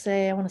I want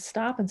to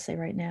stop and say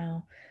right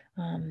now,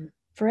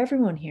 for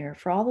everyone here,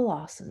 for all the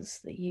losses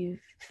that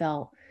you've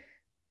felt,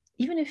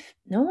 even if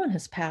no one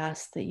has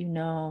passed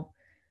that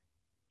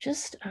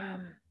just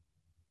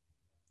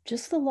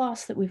the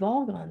loss that we've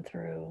all gone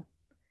through.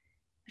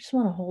 I just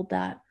want to hold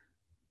that,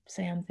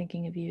 say I'm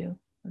thinking of you.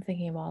 I'm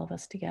thinking of all of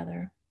us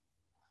together.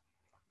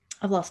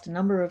 I've lost a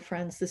number of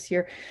friends this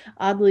year,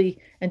 oddly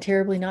and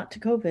terribly not to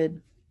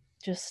COVID.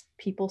 Just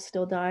people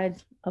still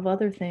died of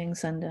other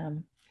things. And at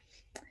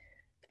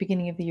the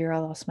beginning of the year, I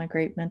lost my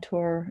great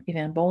mentor,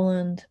 Evan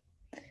Boland,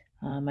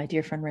 my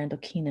dear friend Randall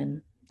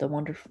Keenan, the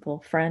wonderful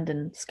friend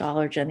and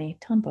scholar Jenny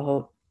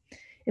Tunbohout.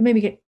 It made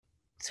me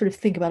sort of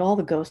think about all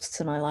the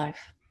ghosts in my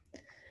life.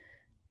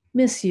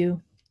 Miss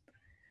you.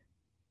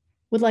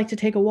 Would like to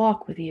take a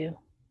walk with you.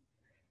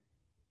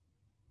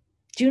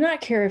 Do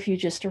not care if you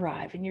just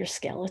arrive in your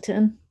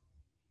skeleton.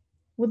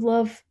 Would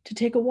love to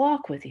take a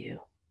walk with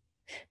you.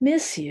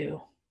 Miss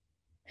you.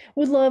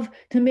 Would love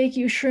to make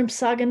you shrimp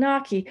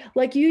saganaki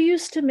like you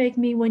used to make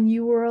me when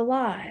you were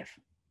alive.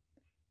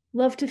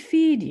 Love to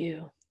feed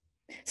you.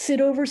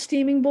 Sit over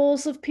steaming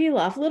bowls of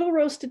pilaf, little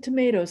roasted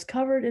tomatoes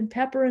covered in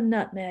pepper and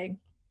nutmeg.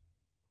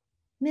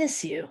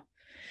 Miss you.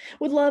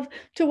 Would love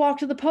to walk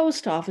to the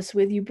post office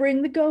with you.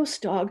 Bring the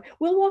ghost dog.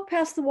 We'll walk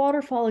past the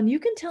waterfall and you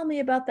can tell me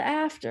about the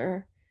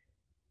after.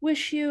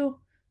 Wish you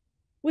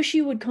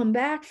would come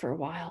back for a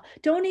while.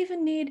 Don't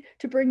even need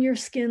to bring your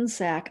skin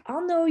sack.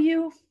 I'll know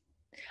you.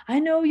 I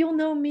know you'll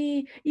know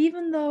me,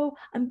 even though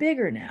I'm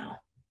bigger now.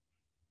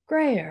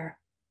 Grayer.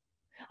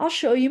 I'll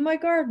show you my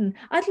garden.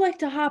 I'd like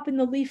to hop in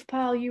the leaf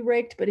pile you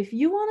raked, but if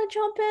you want to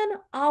jump in,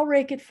 I'll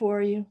rake it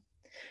for you.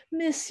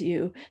 Miss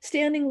you,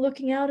 standing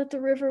looking out at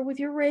the river with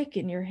your rake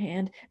in your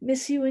hand.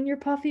 Miss you in your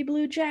puffy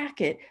blue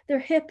jacket. They're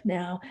hip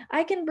now.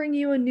 I can bring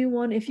you a new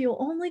one if you'll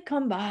only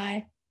come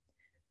by.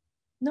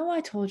 No,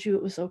 I told you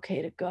it was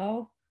okay to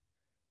go.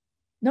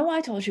 No, I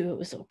told you it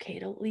was okay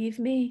to leave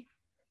me.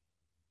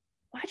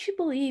 Why'd you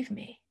believe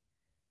me?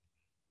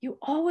 You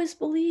always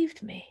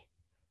believed me.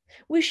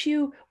 Wish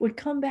you would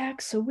come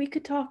back so we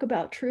could talk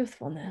about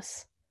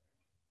truthfulness.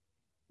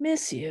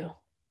 Miss you.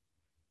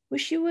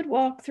 Wish you would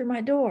walk through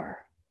my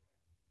door.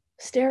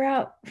 Stare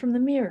out from the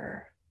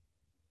mirror.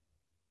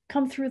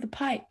 Come through the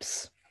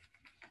pipes.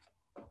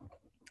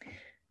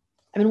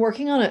 I've been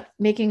working on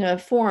making a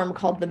form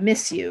called the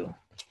Miss You.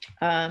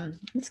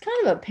 It's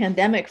kind of a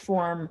pandemic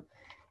form,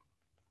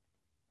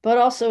 but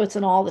also it's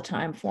an all the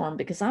time form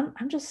because I'm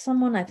just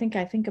someone, I think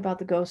about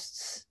the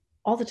ghosts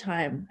all the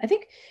time. I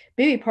think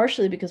maybe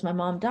partially because my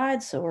mom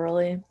died so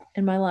early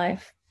in my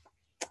life.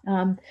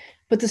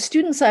 But the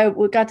students I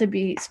got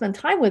to spend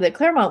time with at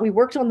Claremont, we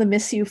worked on the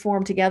Miss You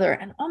form together,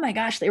 and oh my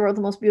gosh, they wrote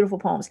the most beautiful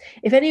poems.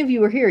 If any of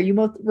you were here, you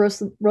both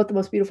wrote the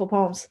most beautiful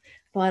poems.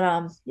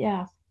 But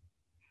yeah,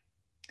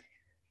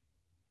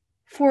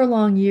 4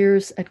 long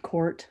years at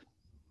court.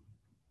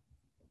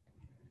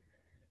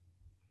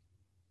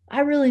 I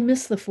really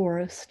miss the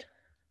forest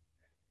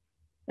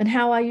and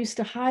how I used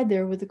to hide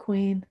there with the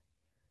queen.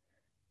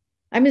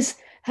 I miss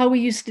how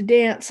we used to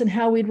dance and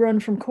how we'd run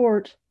from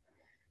court.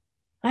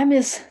 I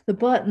miss the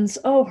buttons,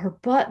 oh, her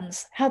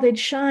buttons, how they'd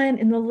shine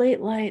in the late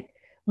light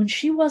when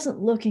she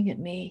wasn't looking at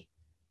me,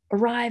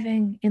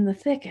 arriving in the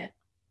thicket.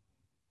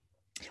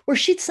 Where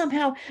she'd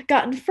somehow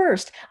gotten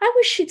first. I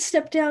wish she'd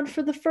stepped down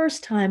for the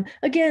first time,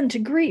 again to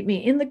greet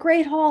me in the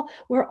great hall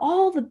where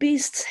all the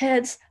beasts'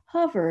 heads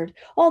hovered.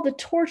 All the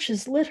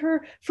torches lit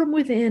her from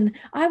within.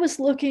 I was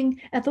looking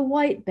at the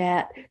white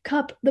bat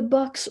cup the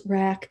buck's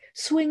rack,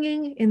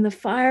 swinging in the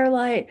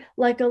firelight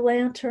like a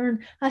lantern.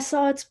 I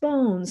saw its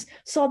bones,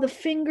 saw the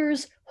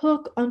fingers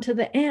hook onto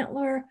the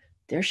antler.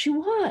 There she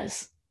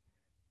was,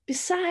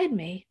 beside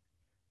me,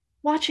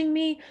 watching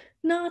me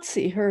not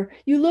see her.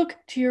 You look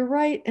to your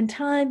right and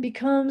time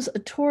becomes a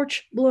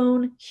torch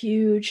blown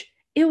huge.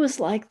 It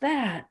was like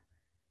that.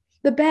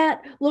 The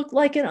bat looked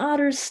like an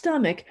otter's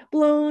stomach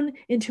blown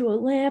into a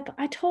lamp.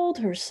 I told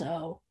her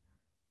so.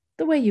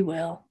 The way you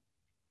will.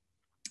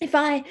 If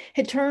I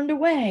had turned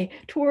away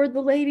toward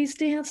the ladies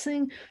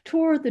dancing,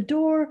 toward the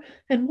door,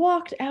 and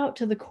walked out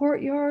to the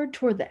courtyard,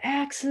 toward the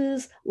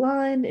axes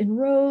lined in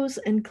rows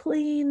and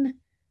clean,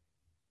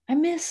 I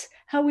miss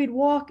how we'd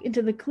walk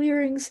into the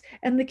clearings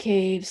and the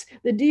caves.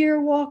 The deer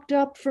walked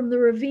up from the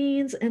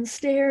ravines and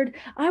stared.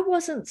 I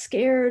wasn't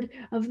scared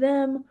of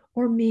them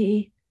or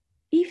me,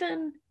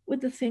 even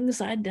with the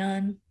things I'd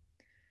done.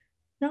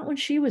 Not when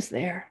she was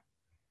there.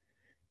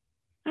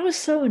 I was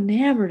so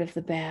enamored of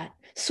the bat,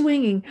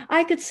 swinging.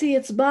 I could see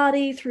its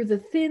body through the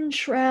thin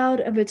shroud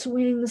of its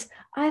wings.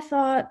 I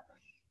thought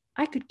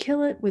I could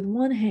kill it with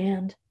one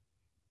hand.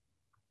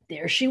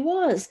 There she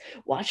was,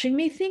 watching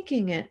me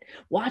thinking it,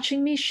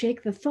 watching me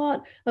shake the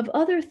thought of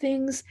other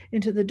things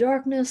into the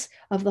darkness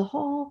of the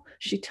hall.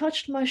 She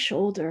touched my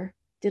shoulder.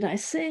 Did I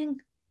sing?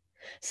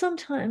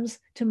 Sometimes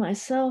to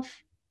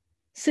myself,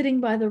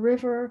 sitting by the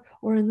river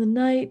or in the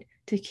night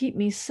to keep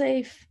me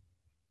safe.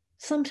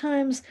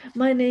 Sometimes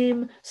my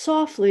name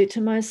softly to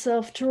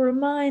myself to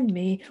remind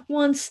me,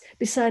 once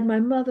beside my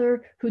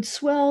mother who'd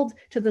swelled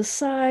to the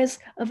size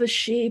of a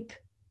sheep.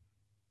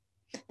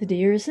 The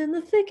deer's in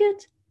the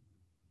thicket,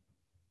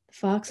 the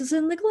fox is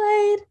in the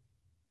glade,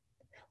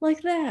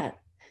 like that,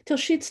 till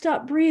she'd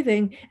stop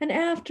breathing, and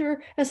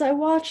after, as I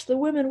watched the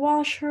women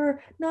wash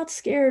her, not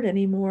scared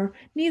anymore,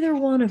 neither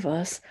one of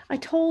us, I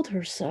told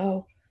her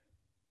so.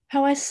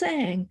 How I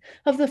sang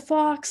of the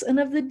fox and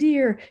of the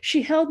deer.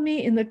 She held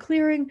me in the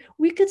clearing.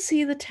 We could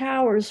see the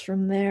towers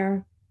from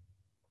there.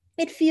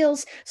 It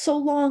feels so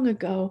long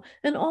ago,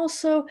 and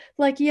also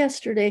like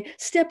yesterday,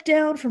 stepped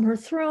down from her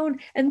throne,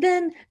 and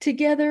then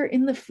together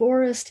in the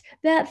forest,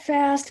 that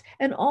fast,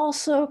 and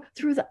also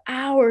through the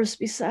hours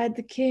beside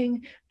the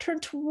king,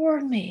 turned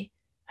toward me.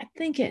 I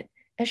think it,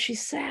 as she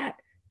sat,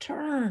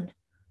 turned.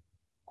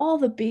 All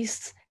the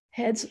beasts'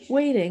 heads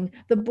waiting,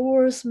 the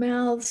boars'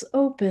 mouths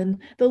open,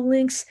 the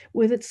lynx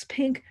with its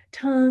pink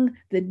tongue,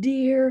 the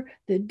deer,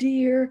 the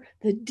deer,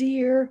 the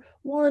deer,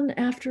 one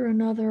after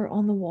another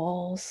on the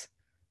walls.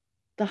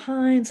 The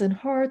hinds and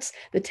harts,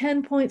 the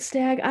 10-point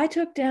stag I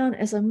took down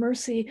as a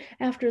mercy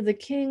after the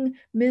king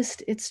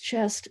missed its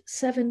chest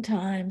 7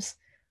 times.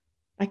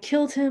 I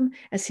killed him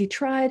as he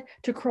tried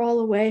to crawl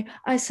away.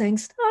 I sang,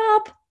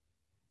 "Stop!"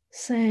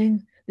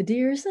 Sang, "The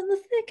deer's in the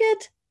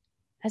thicket."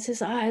 As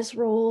his eyes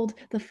rolled,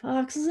 "The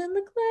fox is in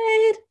the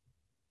glade."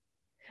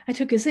 I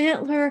took his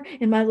antler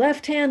in my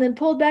left hand and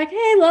pulled back.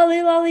 "Hey,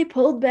 lolly, lolly,"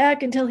 pulled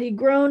back until he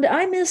groaned.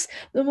 I miss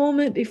the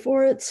moment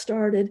before it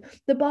started.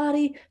 The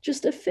body,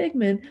 just a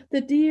figment. The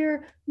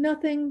deer,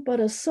 nothing but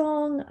a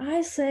song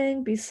I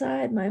sang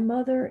beside my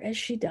mother as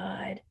she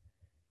died.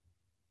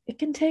 It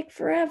can take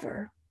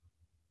forever.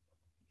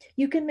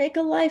 You can make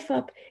a life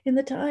up in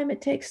the time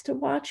it takes to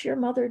watch your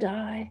mother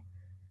die.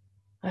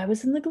 I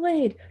was in the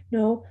glade.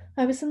 No,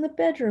 I was in the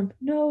bedroom.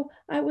 No,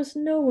 I was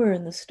nowhere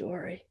in the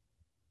story.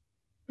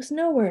 Was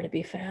nowhere to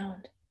be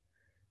found.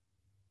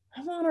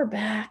 I want her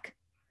back.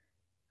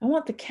 I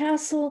want the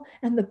castle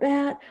and the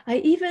bat. I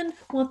even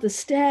want the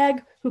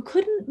stag who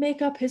couldn't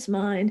make up his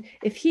mind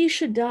if he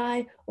should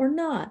die or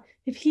not,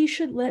 if he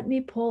should let me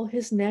pull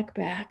his neck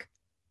back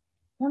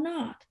or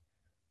not.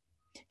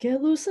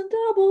 Get loose and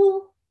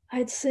double,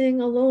 I'd sing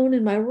alone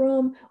in my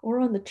room or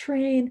on the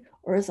train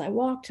or as I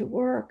walked to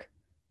work.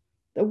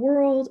 The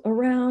world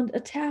around a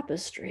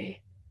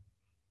tapestry.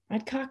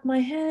 I'd cock my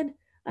head,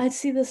 I'd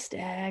see the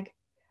stag.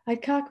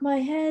 I'd cock my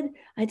head,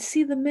 I'd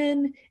see the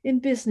men in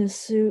business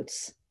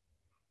suits.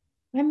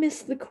 I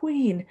miss the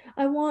queen.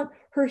 I want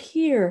her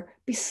here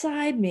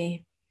beside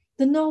me.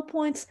 The null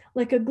points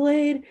like a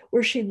glade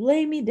where she'd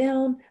lay me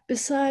down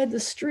beside the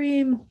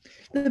stream.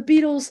 The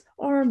beetles'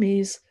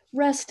 armies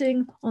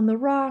resting on the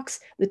rocks,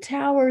 the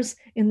towers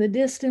in the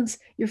distance.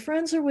 Your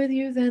friends are with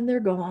you, then they're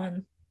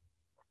gone.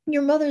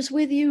 Your mother's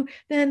with you,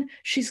 then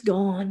she's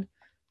gone.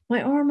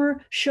 My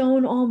armor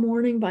shone all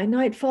morning. By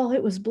nightfall,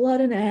 it was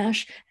blood and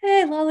ash.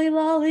 Hey, lolly,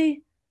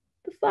 lolly,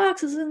 the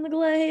fox is in the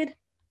glade.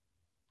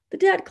 The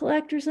debt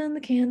collectors and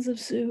the cans of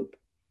soup.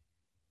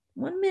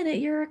 1 minute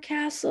you're a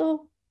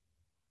castle,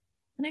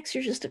 the next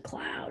you're just a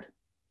cloud.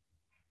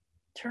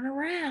 Turn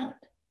around.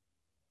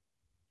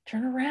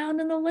 Turn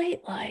around in the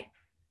late light.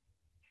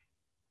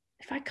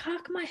 If I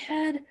cock my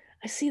head,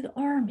 I see the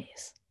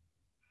armies.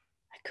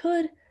 I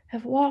could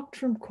have walked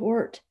from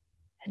court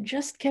and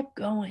just kept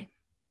going.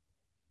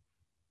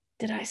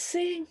 Did I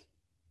sing?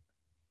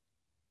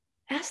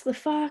 Ask the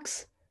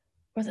fox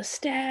or the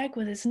stag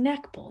with his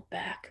neck pulled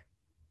back.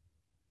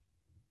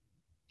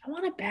 I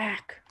want it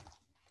back.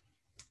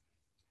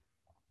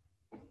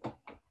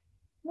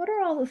 What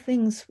are all the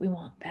things we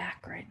want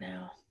back right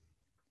now?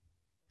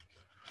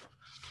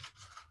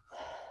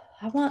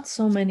 I want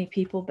so many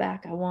people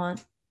back. I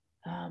want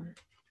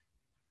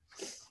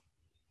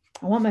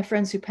my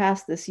friends who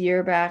passed this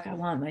year back. I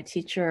want my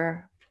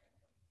teacher,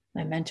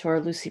 my mentor,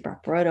 Lucy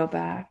Barbaroto,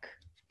 back.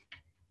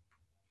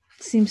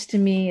 It seems to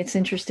me it's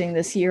interesting.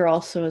 This year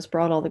also has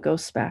brought all the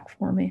ghosts back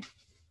for me.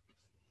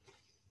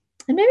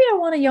 And maybe I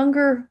want a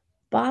younger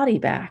body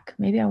back.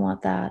 Maybe I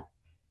want that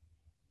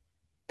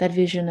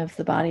vision of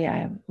the body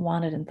I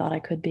wanted and thought I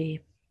could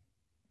be.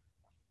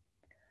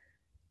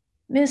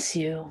 Miss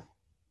you.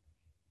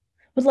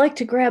 Would like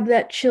to grab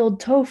that chilled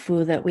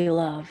tofu that we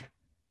love.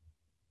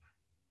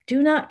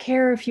 Do not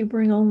care if you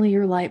bring only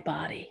your light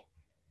body.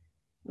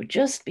 Would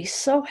just be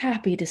so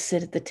happy to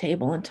sit at the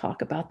table and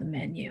talk about the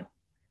menu.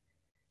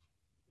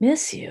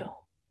 Miss you.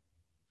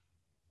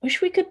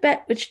 Wish we could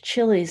bet which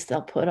chilies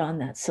they'll put on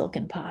that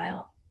silken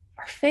pile.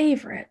 Our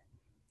favorite.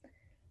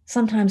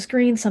 Sometimes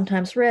green,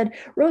 sometimes red,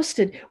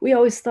 roasted, we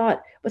always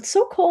thought, but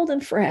so cold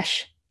and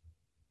fresh.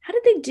 How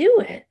did they do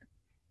it?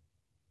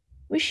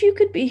 Wish you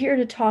could be here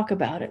to talk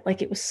about it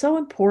like it was so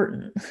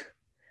important.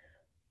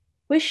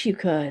 Wish you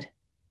could.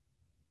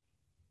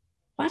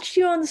 Watched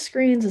you on the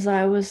screens as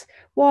I was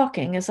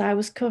walking, as I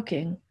was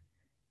cooking.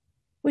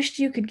 Wished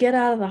you could get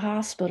out of the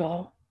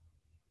hospital.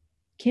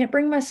 Can't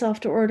bring myself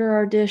to order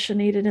our dish and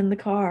eat it in the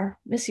car.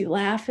 Miss you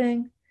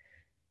laughing.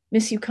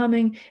 Miss you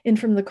coming in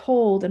from the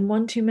cold and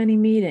one too many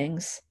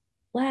meetings.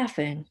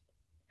 Laughing.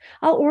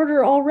 I'll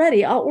order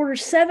already. I'll order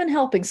 7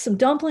 helpings, some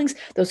dumplings,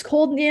 those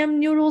cold yam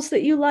noodles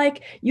that you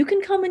like. You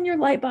can come in your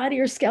light body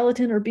or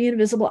skeleton or be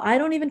invisible. I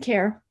don't even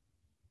care.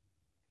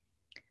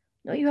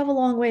 No, you have a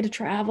long way to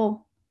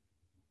travel.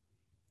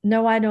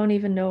 No, I don't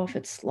even know if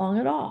it's long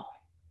at all.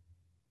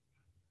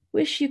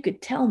 Wish you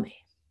could tell me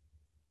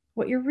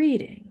what you're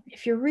reading,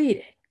 if you're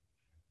reading.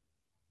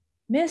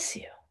 Miss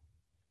you.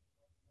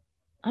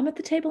 I'm at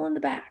the table in the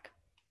back.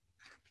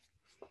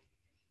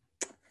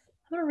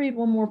 I'm going to read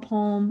one more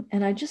poem,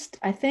 and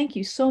I thank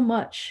you so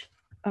much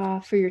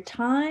for your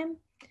time,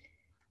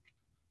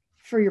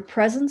 for your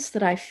presence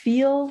that I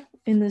feel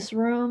in this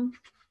room.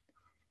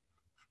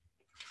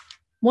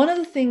 One of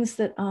the things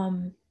that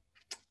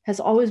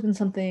has always been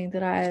something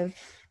that I've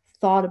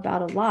thought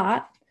about a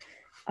lot,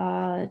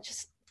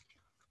 just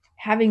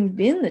having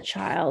been the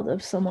child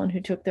of someone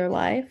who took their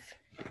life,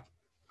 it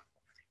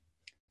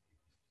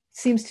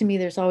seems to me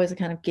there's always a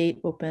kind of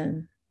gate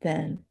open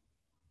then.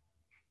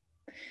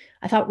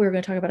 I thought we were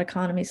going to talk about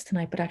economies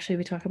tonight, but actually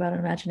we talk about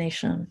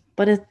imagination.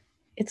 But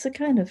it's a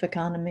kind of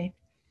economy.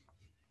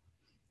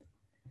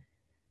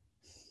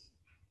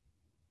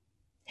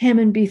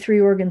 Hammond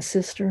B3 organ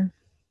cistern.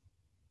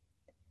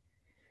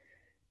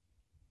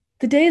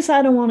 The days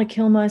I don't want to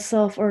kill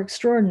myself are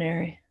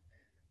extraordinary.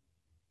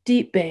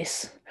 Deep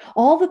bass.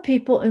 All the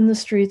people in the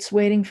streets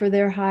waiting for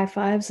their high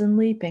fives and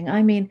leaping.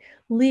 I mean,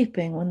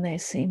 leaping when they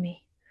see me.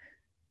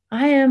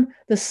 I am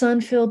the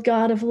sun-filled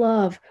god of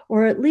love,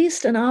 or at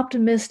least an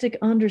optimistic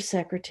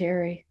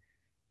undersecretary.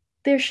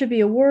 There should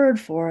be a word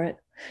for it.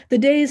 The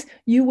days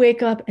you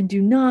wake up and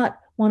do not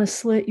want to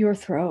slit your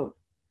throat.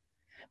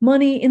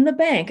 Money in the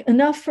bank,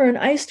 enough for an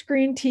iced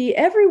green tea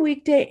every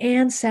weekday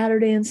and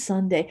Saturday and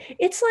Sunday.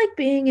 It's like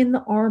being in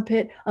the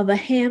armpit of a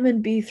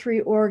Hammond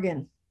B3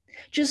 organ.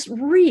 Just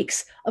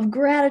reeks of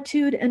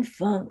gratitude and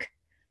funk.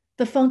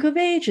 The funk of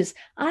ages.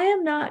 I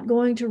am not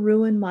going to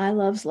ruin my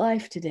love's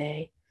life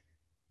today.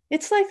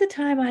 It's like the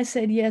time I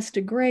said yes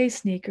to gray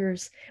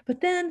sneakers,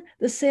 but then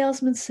the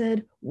salesman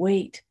said,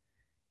 wait.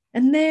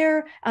 And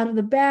there, out of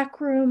the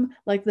back room,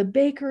 like the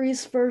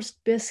bakery's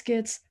first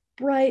biscuits,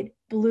 bright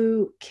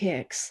blue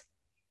kicks.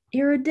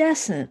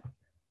 Iridescent,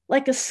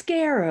 like a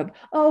scarab.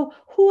 Oh,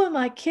 who am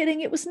I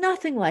kidding? It was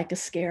nothing like a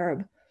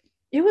scarab.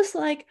 It was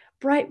like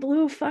bright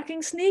blue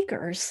fucking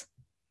sneakers.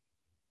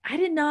 I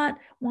did not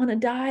want to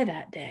die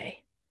that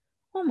day.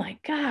 Oh my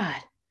God.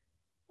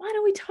 Why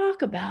don't we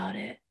talk about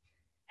it?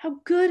 How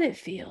good it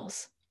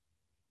feels.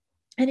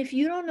 And if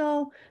you don't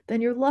know, then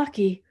you're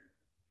lucky,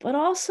 but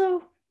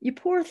also you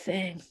poor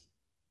thing.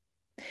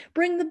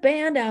 Bring the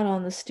band out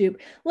on the stoop.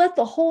 Let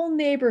the whole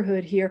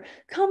neighborhood hear.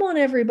 Come on,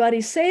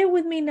 everybody. Say it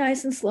with me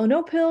nice and slow.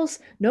 No pills,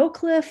 no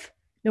cliff,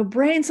 no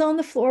brains on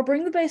the floor.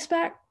 Bring the bass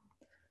back.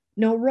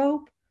 No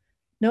rope,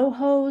 no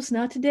hose.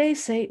 Not today,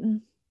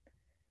 Satan.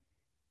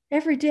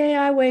 Every day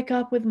I wake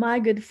up with my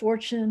good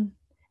fortune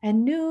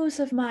and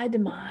news of my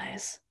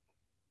demise.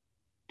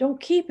 Don't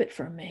keep it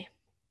from me.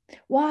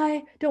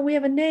 Why don't we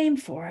have a name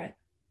for it?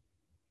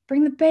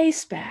 Bring the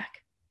bass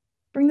back.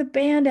 Bring the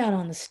band out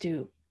on the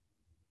stoop.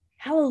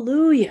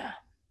 Hallelujah.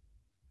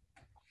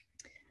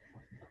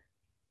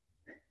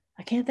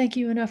 I can't thank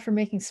you enough for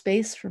making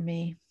space for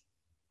me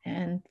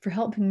and for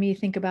helping me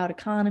think about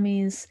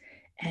economies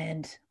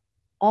and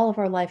all of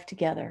our life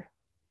together.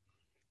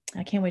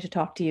 I can't wait to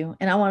talk to you.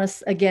 And I want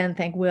to again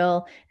thank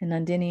Will and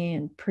Nandini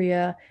and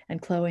Priya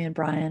and Chloe and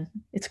Brian.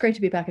 It's great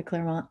to be back at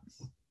Claremont.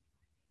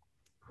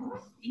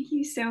 Thank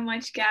you so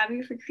much,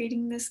 Gabby, for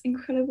creating this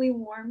incredibly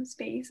warm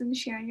space and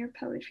sharing your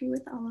poetry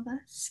with all of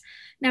us.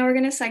 Now we're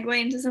going to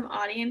segue into some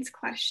audience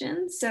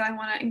questions. So I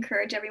want to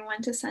encourage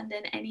everyone to send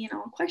in any and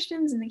all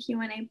questions in the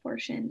Q&A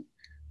portion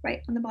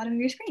right on the bottom of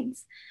your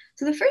screens.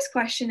 So the first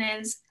question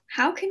is,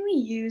 how can we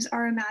use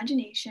our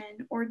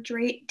imagination or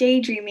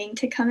daydreaming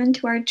to come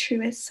into our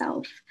truest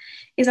self?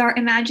 Is our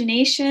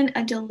imagination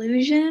a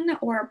delusion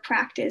or a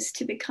practice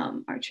to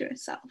become our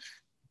truest self?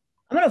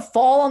 I'm going to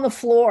fall on the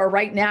floor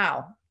right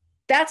now.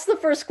 That's the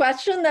first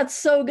question. That's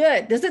so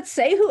good. Does it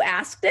say who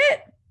asked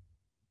it?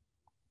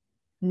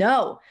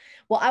 No.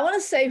 Well, I want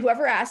to say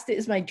whoever asked it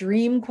is my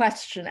dream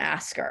question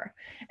asker.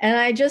 And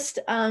I just,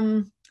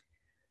 will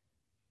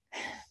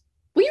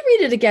you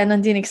read it again,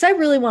 Nandini? Because I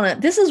really want to,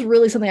 this is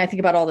really something I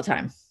think about all the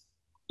time.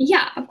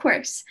 Yeah, of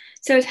course.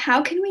 So it's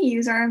how can we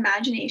use our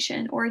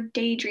imagination or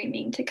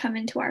daydreaming to come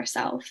into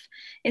ourself?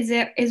 Is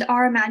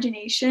our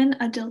imagination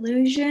a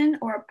delusion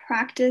or a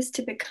practice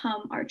to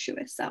become our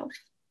truest self?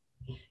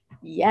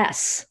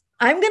 Yes.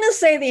 I'm going to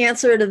say the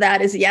answer to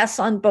that is yes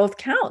on both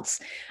counts.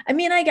 I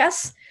mean, I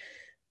guess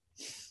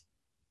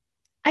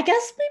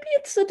maybe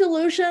it's a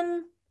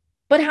delusion,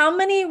 but how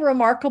many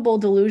remarkable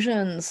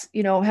delusions,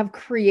 have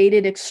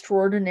created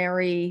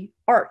extraordinary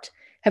art,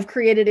 have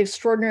created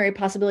extraordinary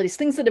possibilities,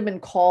 things that have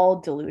been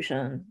called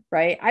delusion,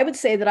 right? I would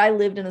say that I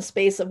lived in a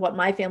space of what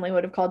my family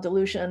would have called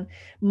delusion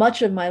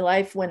much of my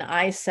life when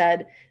I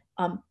said,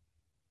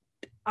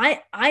 I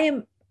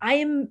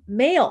am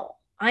male.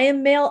 I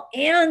am male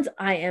and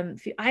I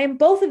am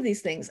both of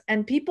these things.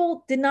 And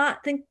people did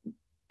not think,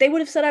 they would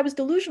have said I was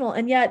delusional.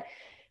 And yet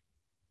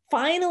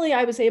finally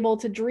I was able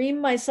to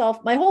dream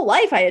myself, my whole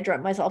life I had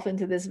dreamt myself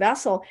into this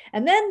vessel.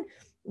 And then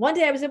one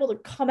day I was able to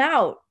come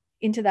out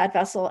into that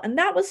vessel. And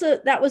that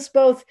was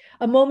both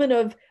a moment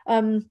of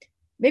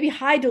maybe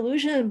high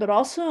delusion, but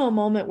also a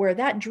moment where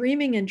that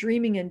dreaming and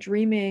dreaming and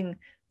dreaming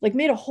like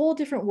made a whole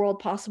different world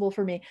possible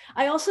for me.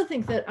 I also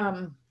think that,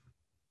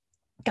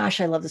 gosh,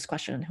 I love this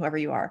question, whoever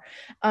you are.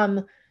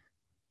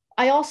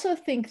 I also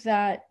think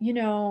that,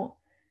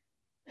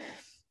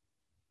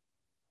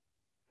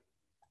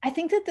 I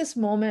think that this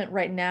moment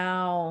right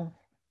now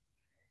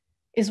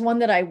is one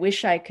that I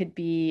wish I could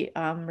be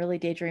really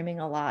daydreaming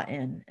a lot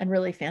in and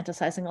really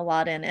fantasizing a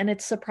lot in. And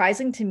it's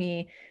surprising to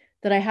me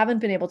that I haven't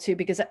been able to,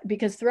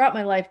 because throughout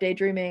my life,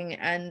 daydreaming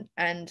and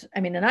I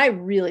mean, and I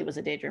really was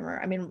a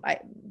daydreamer. I mean,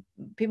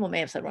 people may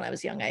have said when I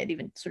was young, I had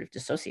even sort of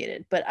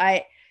dissociated, but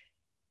I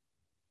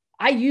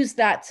used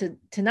that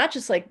to not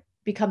just like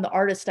become the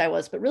artist I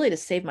was, but really to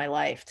save my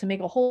life, to make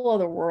a whole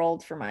other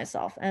world for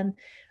myself. And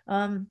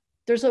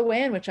there's a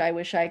way in which I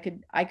wish I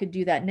could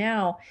do that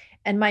now.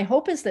 And my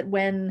hope is that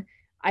when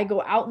I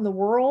go out in the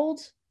world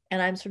and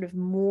I'm sort of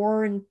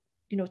more in,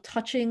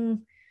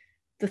 touching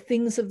the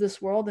things of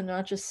this world and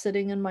not just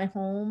sitting in my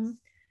home,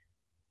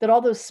 that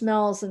all those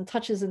smells and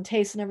touches and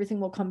tastes and everything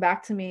will come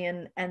back to me.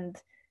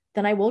 And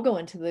then I will go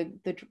into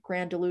the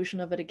grand delusion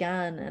of it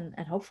again.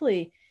 And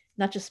hopefully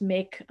not just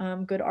make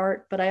good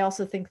art, but I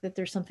also think that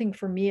there's something,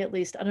 for me at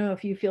least, I don't know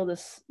if you feel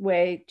this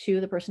way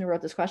too, the person who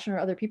wrote this question or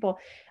other people,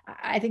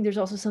 I think there's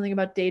also something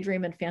about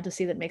daydream and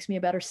fantasy that makes me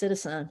a better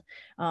citizen.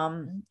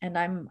 And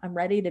I'm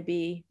ready to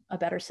be a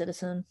better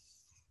citizen.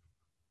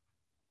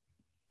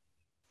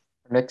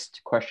 Our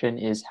next question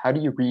is, how do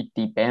you read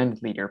the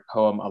band leader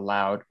poem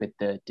aloud with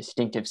the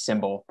distinctive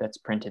symbol that's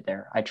printed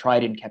there? I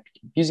tried and kept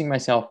confusing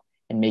myself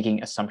and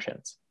making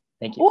assumptions.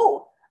 Thank you.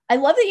 Oh, I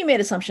love that you made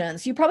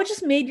assumptions. You probably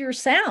just made your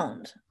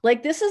sound.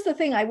 Like, this is the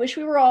thing. I wish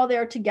we were all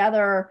there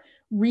together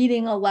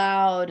reading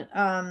aloud,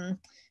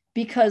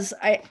 because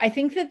I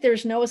think that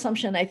there's no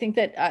assumption. I think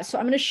that, so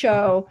I'm going to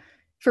show,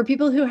 for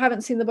people who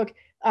haven't seen the book,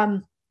 I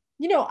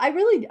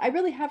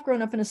really have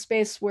grown up in a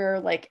space where,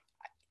 like,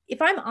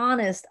 if I'm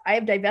honest, I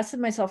have divested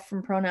myself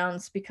from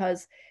pronouns,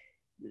 because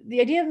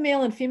the idea of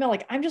male and female,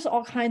 like, I'm just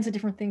all kinds of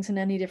different things in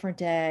any different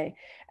day.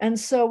 And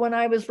so when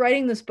I was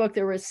writing this book,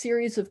 there were a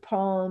series of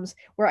poems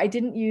where I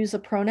didn't use a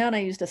pronoun, I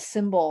used a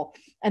symbol.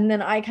 And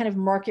then I kind of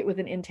mark it with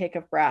an intake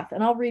of breath.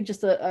 And I'll read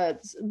just a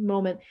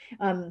moment.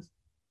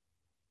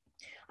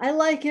 I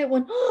like it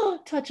when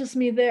touches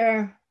me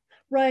there,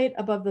 right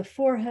above the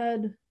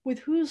forehead, with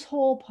whose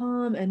whole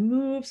palm and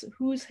moves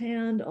whose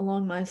hand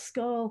along my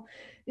skull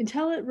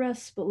until it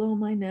rests below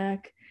my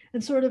neck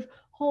and sort of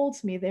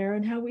holds me there,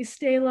 and how we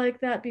stay like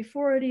that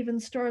before it even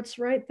starts,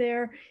 right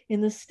there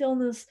in the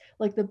stillness,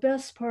 like the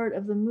best part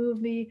of the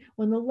movie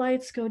when the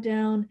lights go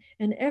down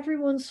and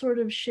everyone sort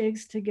of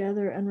shakes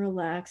together and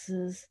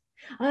relaxes.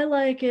 I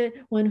like it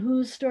when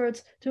who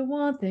starts to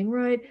want thing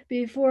right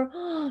before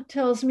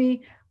tells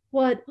me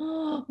what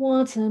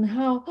wants and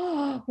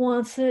how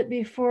wants it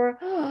before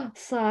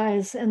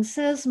sighs and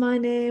says my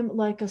name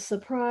like a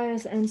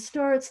surprise and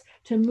starts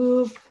to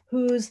move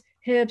whose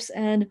hips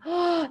and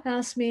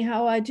asks me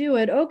how I do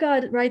it. Oh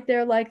God, right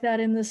there like that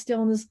in the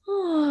stillness.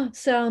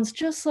 Sounds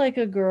just like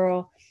a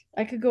girl.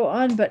 I could go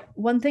on, but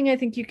one thing I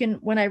think you can,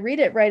 when I read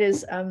it, right,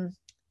 is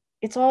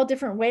it's all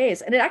different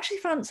ways. And it actually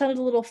sounded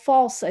a little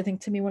false, I think,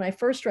 to me when I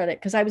first read it,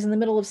 because I was in the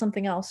middle of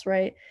something else,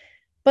 right?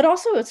 But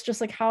also it's just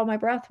like how my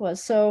breath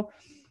was. So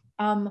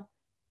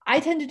I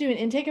tend to do an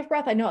intake of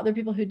breath. I know other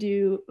people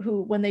who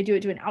when they do it,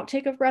 do an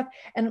outtake of breath.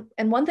 And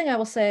one thing I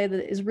will say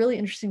that is really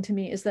interesting to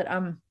me is that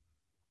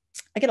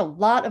I get a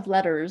lot of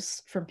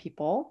letters from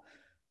people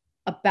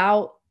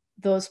about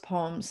those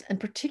poems.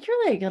 And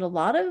particularly I get a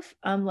lot of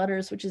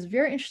letters, which is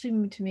very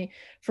interesting to me,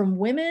 from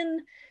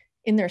women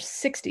in their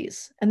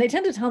 60s. And they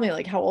tend to tell me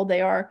like how old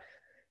they are.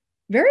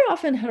 Very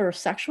often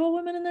heterosexual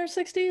women in their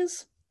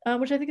 60s,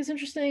 which I think is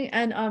interesting.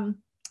 And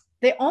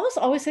they almost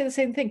always say the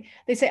same thing.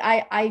 They say,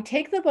 I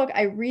take the book,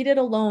 I read it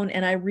alone,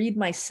 and I read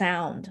my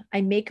sound.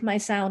 I make my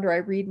sound, or I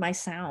read my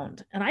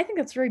sound. And I think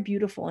that's very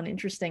beautiful and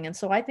interesting. And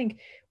so I think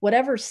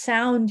whatever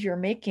sound you're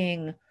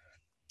making,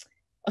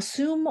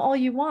 assume all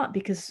you want,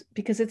 because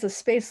it's a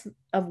space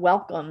of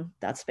welcome,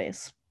 that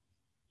space.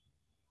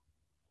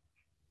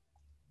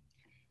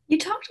 You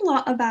talked a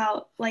lot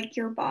about like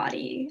your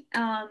body.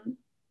 And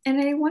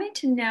I wanted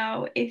to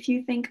know if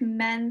you think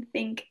men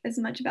think as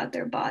much about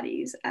their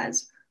bodies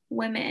as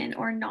women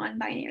or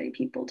non-binary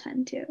people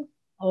tend to.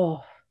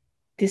 Oh,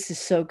 this is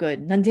so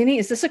good. Nandini,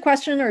 is this a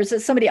question, or is it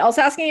somebody else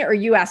asking it, or are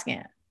you asking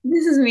it?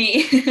 This is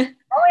me. Oh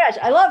my gosh,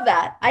 I love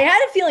that. I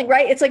had a feeling,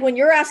 right? It's like when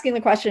you're asking the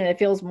question, it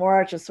feels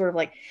more just sort of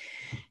like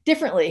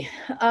differently.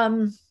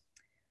 I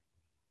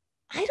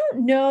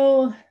don't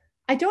know.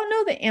 I don't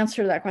know the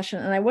answer to that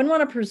question, and I wouldn't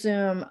want to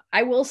presume.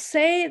 I will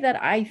say that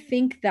I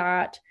think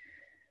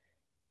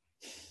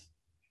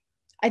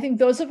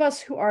those of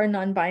us who are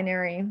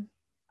non-binary,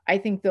 I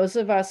think those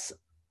of us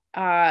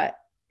who are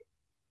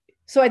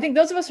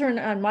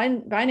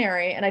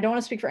non-binary, and I don't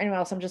want to speak for anyone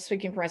else, I'm just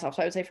speaking for myself.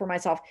 So I would say for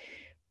myself,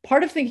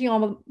 part of thinking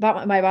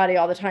about my body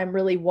all the time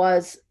really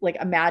was like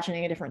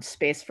imagining a different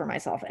space for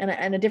myself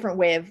and a different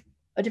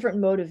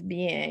mode of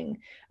being,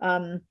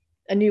 a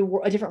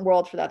different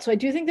world for that. So I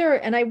do think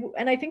and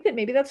I think that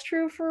maybe that's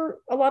true for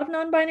a lot of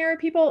non-binary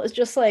people, is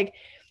just like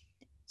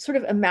sort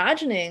of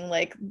imagining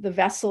like the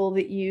vessel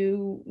that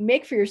you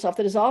make for yourself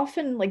that is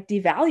often like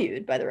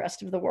devalued by the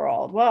rest of the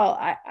world. Well,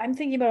 I'm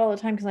thinking about it all the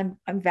time because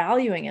I'm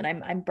valuing it.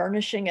 I'm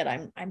burnishing it.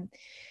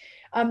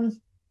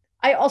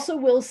 I also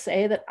will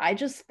say that I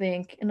just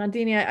think, and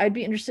Nandini, I'd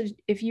be interested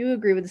if you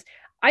agree with this.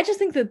 I just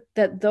think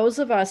that those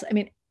of us, I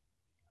mean,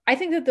 I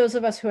think that those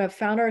of us who have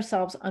found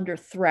ourselves under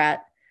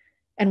threat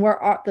and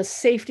where the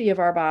safety of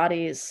our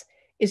bodies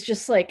is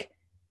just like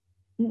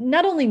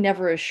not only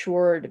never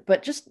assured,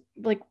 but just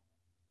like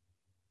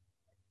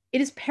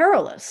it is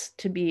perilous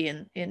to be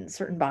in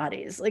certain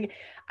bodies. Like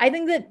I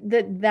think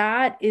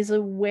that is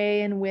a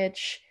way in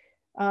which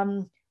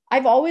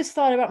I've always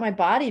thought about my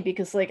body,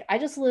 because like I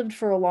just lived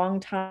for a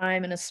long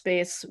time in a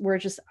space where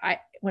just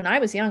when I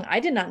was young, I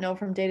did not know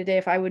from day to day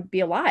if I would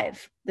be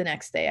alive the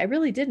next day. I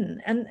really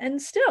didn't.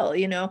 And still,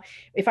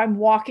 if I'm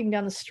walking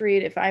down the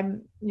street, if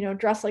I'm,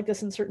 dressed like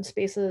this in certain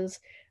spaces.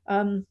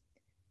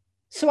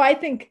 So I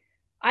think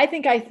I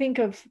think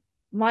of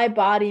my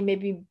body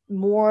maybe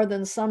more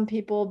than some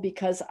people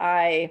because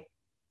I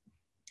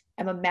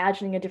am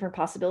imagining a different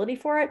possibility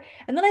for it.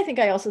 And then I think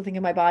I also think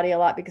of my body a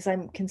lot because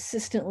I'm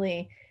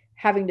consistently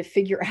having to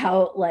figure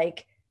out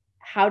like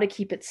how to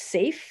keep it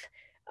safe,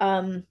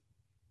 and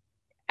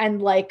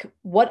like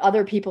what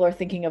other people are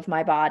thinking of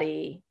my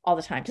body all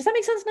the time. Does that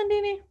make sense,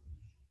 Nandini?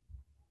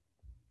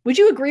 Would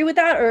you agree with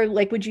that? Or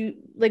would you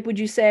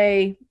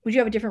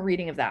have a different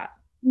reading of that?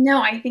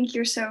 No, I think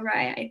you're so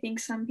right. I think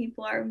some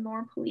people are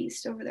more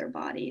policed over their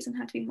bodies and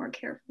have to be more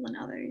careful than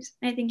others.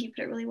 And I think you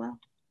put it really well.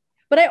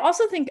 But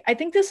I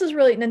think this is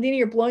really, Nandini,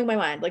 you're blowing my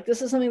mind. Like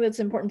this is something that's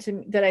important to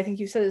me, that I think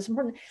you said is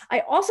important. I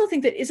also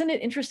think that, isn't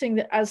it interesting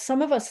that as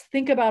some of us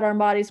think about our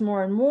bodies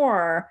more and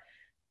more,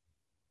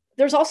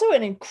 there's also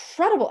an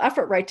incredible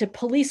effort, right, to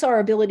police our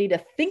ability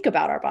to think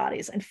about our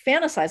bodies and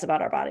fantasize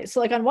about our bodies. So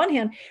like on one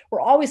hand, we're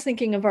always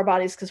thinking of our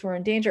bodies because we're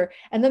in danger.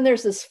 And then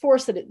there's this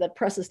force that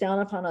presses down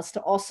upon us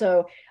to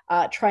also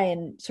try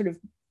and sort of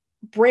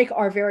break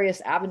our various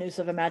avenues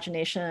of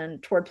imagination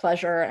toward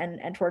pleasure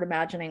and toward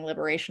imagining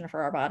liberation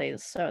for our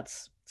bodies. So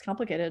it's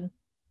complicated.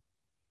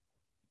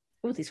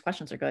 Oh, these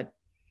questions are good.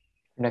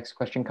 Our next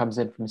question comes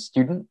in from a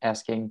student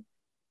asking,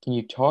 can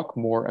you talk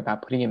more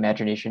about putting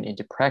imagination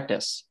into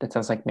practice? That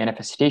sounds like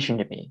manifestation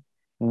to me.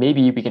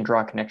 Maybe we can draw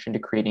a connection to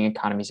creating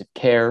economies of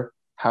care.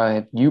 How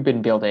have you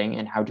been building,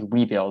 and how do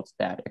we build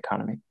that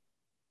economy?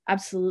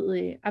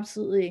 Absolutely.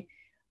 Absolutely.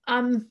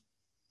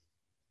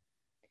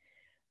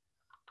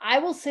 I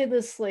will say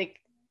this, like,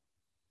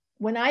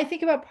 when I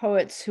think about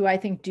poets who I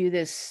think do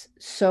this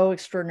so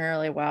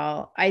extraordinarily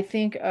well, I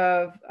think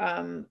of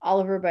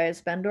Oliver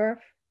Bayes-Bendorf.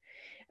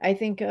 I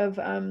think of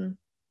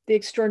the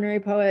extraordinary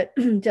poet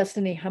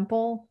Destiny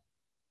Hemphill,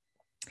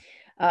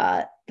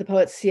 the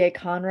poet C.A.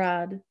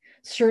 Conrad,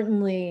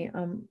 certainly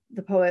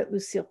the poet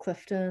Lucille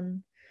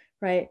Clifton,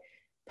 right?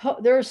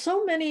 There are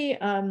so many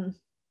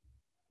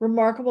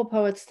remarkable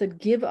poets that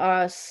give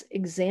us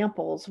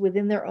examples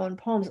within their own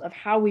poems of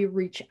how we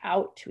reach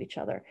out to each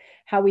other,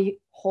 how we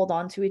hold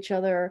on to each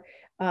other.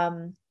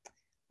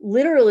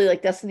 Literally,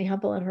 like Destiny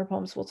Hemphill in her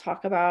poems will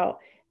talk about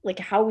like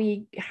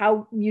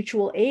how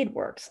mutual aid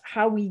works,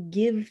 how we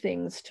give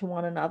things to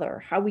one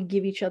another, how we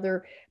give each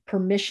other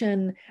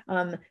permission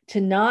to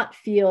not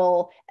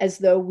feel as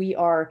though we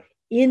are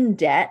in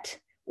debt,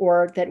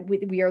 or that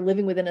we are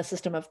living within a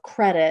system of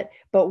credit,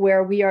 but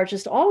where we are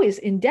just always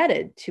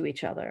indebted to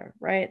each other,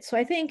 right? So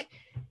I think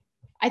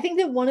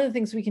that one of the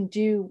things we can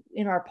do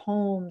in our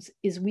poems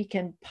is we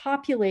can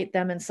populate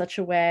them in such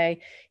a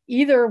way,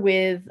 either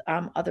with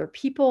other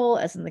people,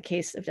 as in the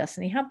case of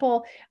Destiny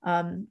Hemphill,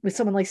 with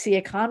someone like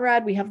C.A.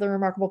 Conrad. We have the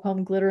remarkable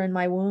poem Glitter in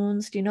My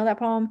Wounds. Do you know that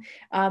poem?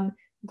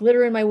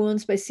 Glitter in My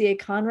Wounds by C.A.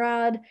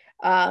 Conrad,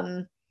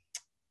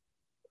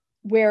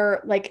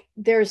 where like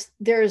there's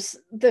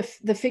the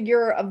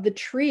figure of the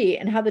tree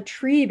and how the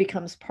tree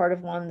becomes part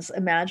of one's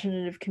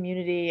imaginative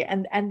community,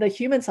 and the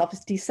human self is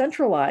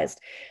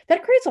decentralized.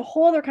 That creates a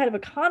whole other kind of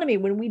economy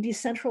when we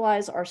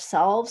decentralize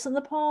ourselves in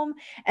the poem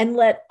and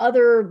let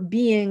other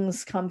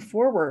beings come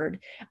forward.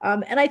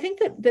 And I think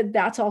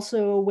that's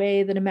also a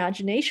way that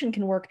imagination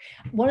can work.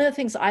 One of the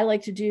things I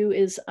like to do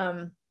is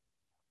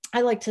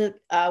I like to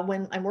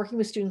when I'm working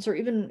with students, or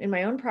even in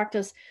my own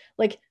practice,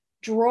 like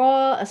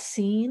draw a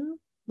scene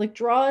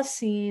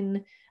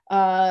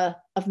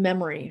of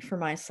memory for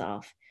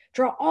myself.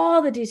 Draw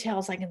all the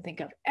details I can think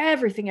of,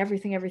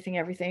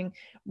 everything.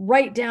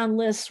 Write down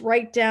lists,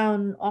 write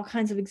down all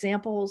kinds of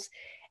examples.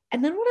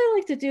 And then what I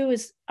like to do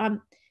is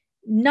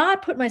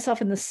not put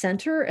myself in the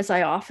center as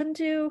I often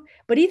do,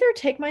 but either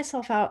take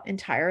myself out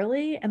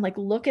entirely and like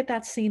look at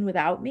that scene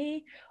without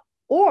me,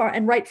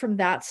 and write from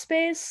that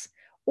space,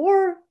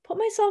 or put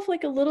myself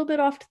like a little bit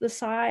off to the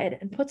side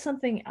and put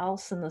something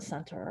else in the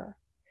center.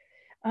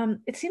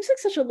 It seems like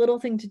such a little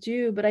thing to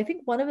do, but I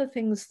think one of the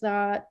things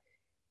that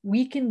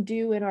we can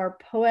do in our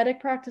poetic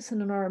practice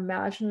and in our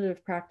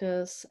imaginative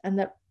practice, and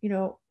that, you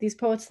know, these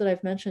poets that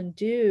I've mentioned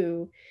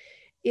do,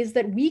 is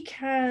that we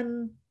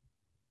can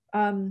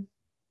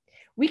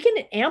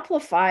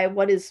amplify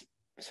what is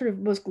sort of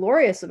most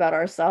glorious about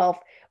ourselves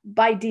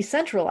by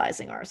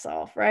decentralizing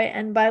ourselves, right?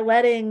 And by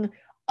letting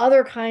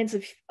other kinds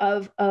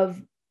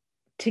of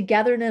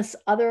togetherness,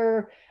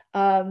 other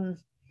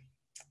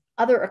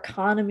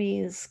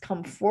economies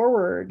come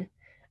forward,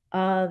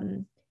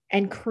 and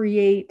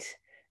create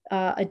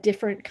a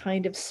different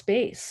kind of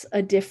space,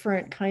 a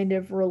different kind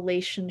of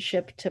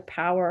relationship to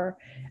power.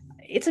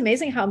 It's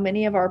amazing how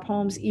many of our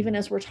poems, even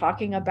as we're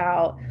talking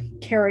about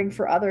caring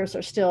for others,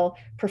 are still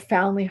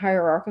profoundly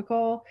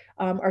hierarchical,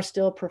 are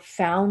still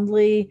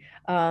profoundly,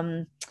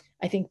 I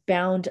think,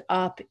 bound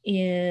up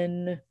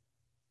in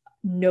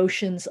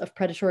notions of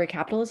predatory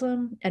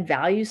capitalism and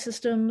value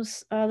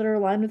systems that are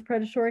aligned with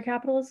predatory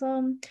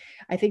capitalism.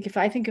 I think if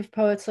I think of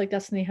poets like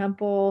Destiny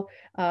Hemphill,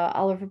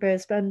 Oliver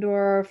Bayes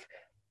Bendorf,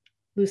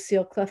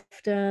 Lucille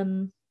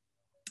Clifton,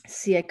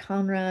 C.A.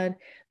 Conrad,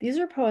 these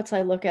are poets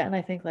I look at and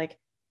I think like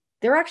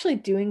they're actually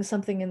doing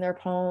something in their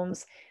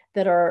poems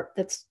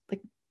that's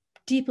like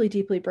deeply,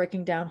 deeply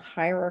breaking down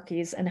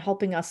hierarchies and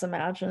helping us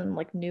imagine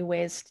like new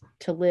ways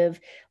to live,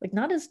 like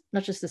not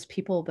just as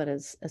people, but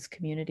as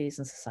communities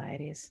and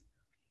societies.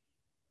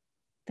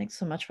 Thanks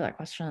so much for that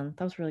question.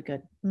 That was really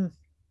good.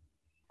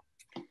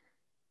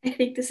 I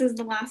think this is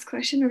the last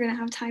question we're going to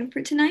have time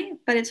for tonight,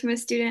 but it's from a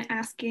student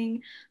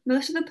asking,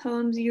 most of the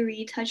poems you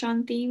read touch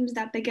on themes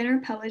that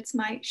beginner poets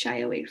might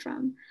shy away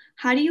from.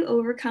 How do you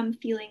overcome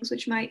feelings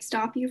which might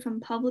stop you from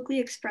publicly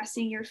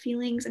expressing your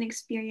feelings and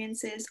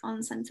experiences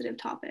on sensitive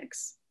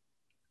topics?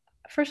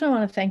 First, I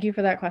want to thank you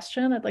for that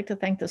question. I'd like to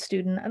thank the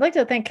student. I'd like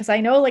to thank, because I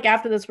know like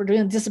after this, we're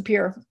doing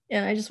disappear.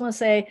 And I just want to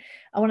say,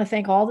 I want to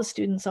thank all the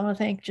students. I want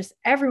to thank just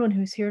everyone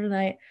who's here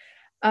tonight.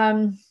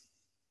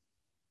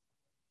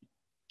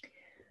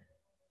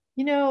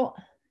 You know,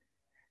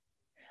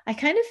 I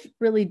kind of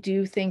really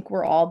do think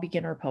we're all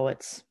beginner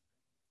poets.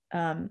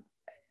 I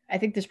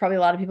think there's probably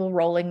a lot of people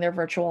rolling their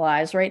virtual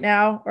eyes right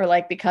now, or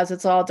like, because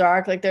it's all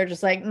dark, like they're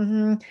just like,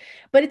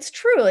 but it's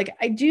true. Like,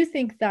 I do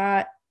think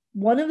that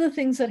one of the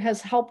things that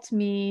has helped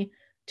me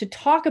to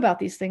talk about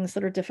these things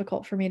that are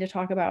difficult for me to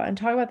talk about, and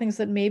talk about things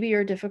that maybe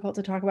are difficult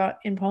to talk about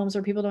in poems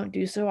or people don't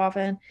do so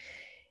often,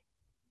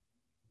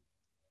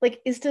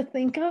 like, is to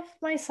think of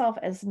myself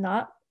as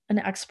not an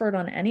expert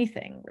on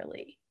anything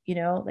really, you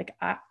know, like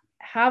I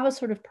have a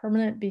sort of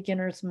permanent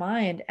beginner's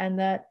mind, and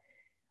that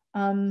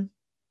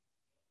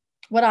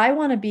what I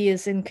want to be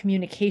is in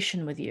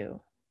communication with you,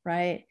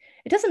 right?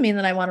 It doesn't mean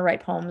that I want to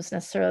write poems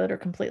necessarily that are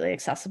completely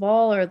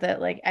accessible, or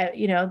that like,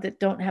 you know, that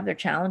don't have their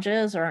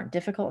challenges or aren't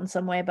difficult in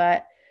some way.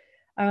 But,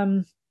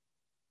 you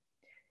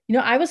know,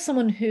 I was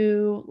someone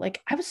who,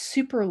 like, I was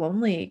super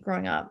lonely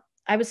growing up.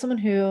 I was someone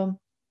who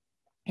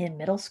in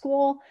middle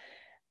school,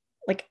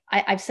 like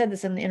I've said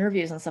this in the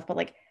interviews and stuff, but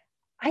like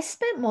I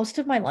spent most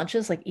of my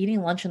lunches like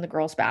eating lunch in the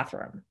girls'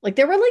 bathroom. Like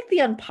there were like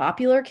the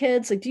unpopular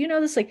kids. Like, do you know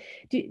this? Like,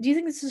 do you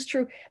think this is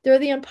true? There are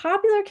the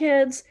unpopular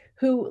kids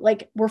who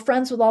like were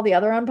friends with all the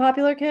other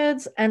unpopular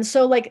kids. And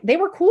so like they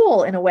were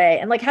cool in a way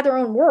and like had their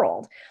own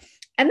world.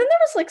 And then there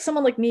was like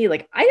someone like me,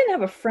 like I didn't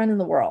have a friend in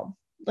the world,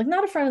 like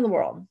not a friend in the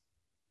world.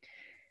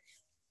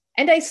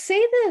 And I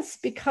say this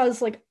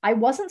because like I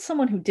wasn't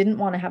someone who didn't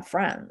want to have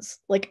friends.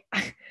 Like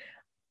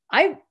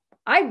I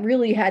I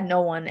really had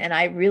no one, and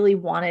I really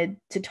wanted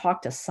to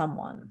talk to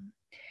someone.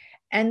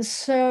 And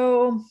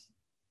so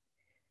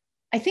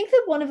I think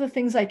that one of the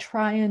things I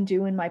try and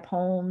do in my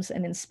poems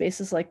and in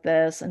spaces like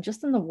this and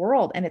just in the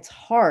world, and it's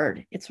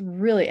hard, it's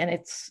really, and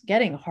it's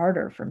getting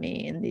harder for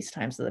me in these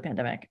times of the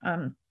pandemic,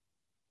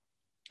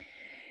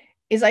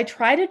 is I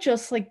try to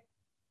just like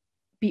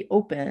be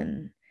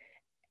open,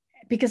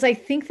 because I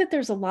think that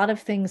there's a lot of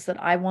things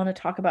that I want to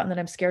talk about and that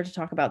I'm scared to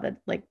talk about that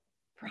like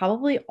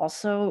probably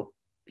also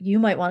you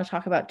might want to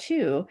talk about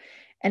too.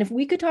 And if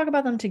we could talk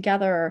about them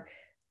together,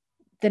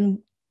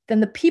 then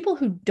the people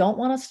who don't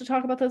want us to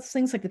talk about those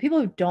things, like the people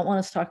who don't want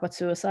us to talk about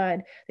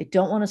suicide, they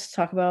don't want us to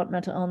talk about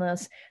mental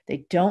illness,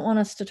 they don't want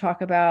us to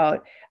talk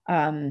about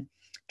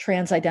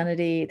trans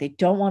identity, they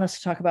don't want us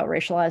to talk about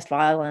racialized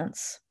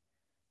violence.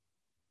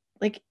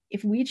 Like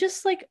if we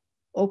just like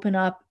open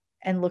up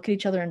and look at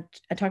each other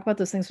and talk about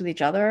those things with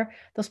each other,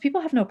 those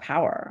people have no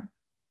power.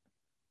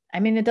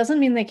 I mean, it doesn't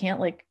mean they can't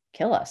like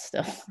kill us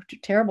still, do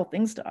terrible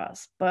things to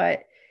us,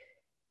 but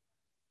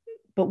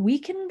we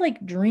can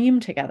like dream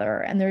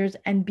together,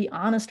 and be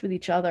honest with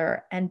each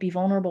other and be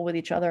vulnerable with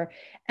each other.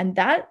 And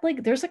that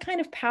like, there's a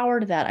kind of power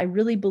to that. I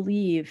really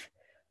believe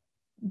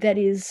that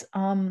is,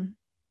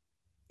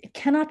 it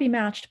cannot be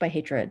matched by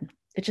hatred.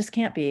 It just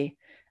can't be.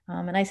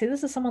 And I say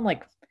this as someone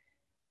like,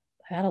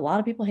 I've had a lot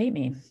of people hate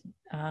me.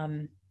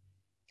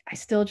 I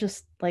still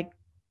just like,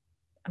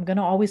 I'm going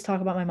to always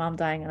talk about my mom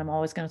dying, and I'm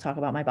always going to talk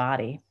about my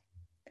body.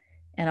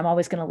 And I'm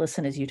always going to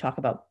listen as you talk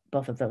about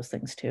both of those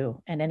things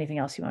too, and anything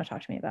else you want to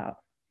talk to me about.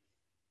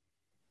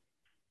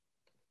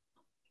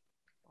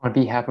 On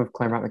behalf of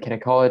Claremont McKenna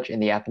College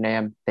and the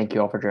Athenaeum, thank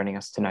you all for joining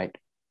us tonight.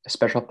 A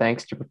special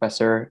thanks to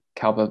Professor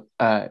Calvocoressi,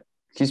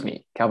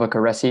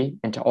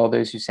 and to all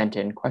those who sent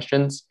in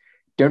questions.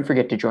 Don't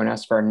forget to join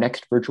us for our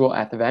next virtual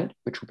Ath event,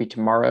 which will be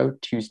tomorrow,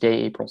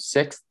 Tuesday, April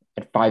 6th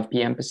at 5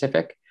 p.m.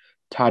 Pacific.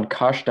 Todd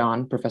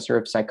Kashdan, Professor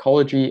of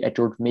Psychology at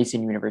George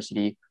Mason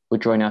University, will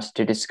join us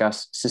to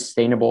discuss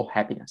sustainable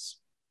happiness.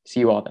 See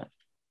you all then.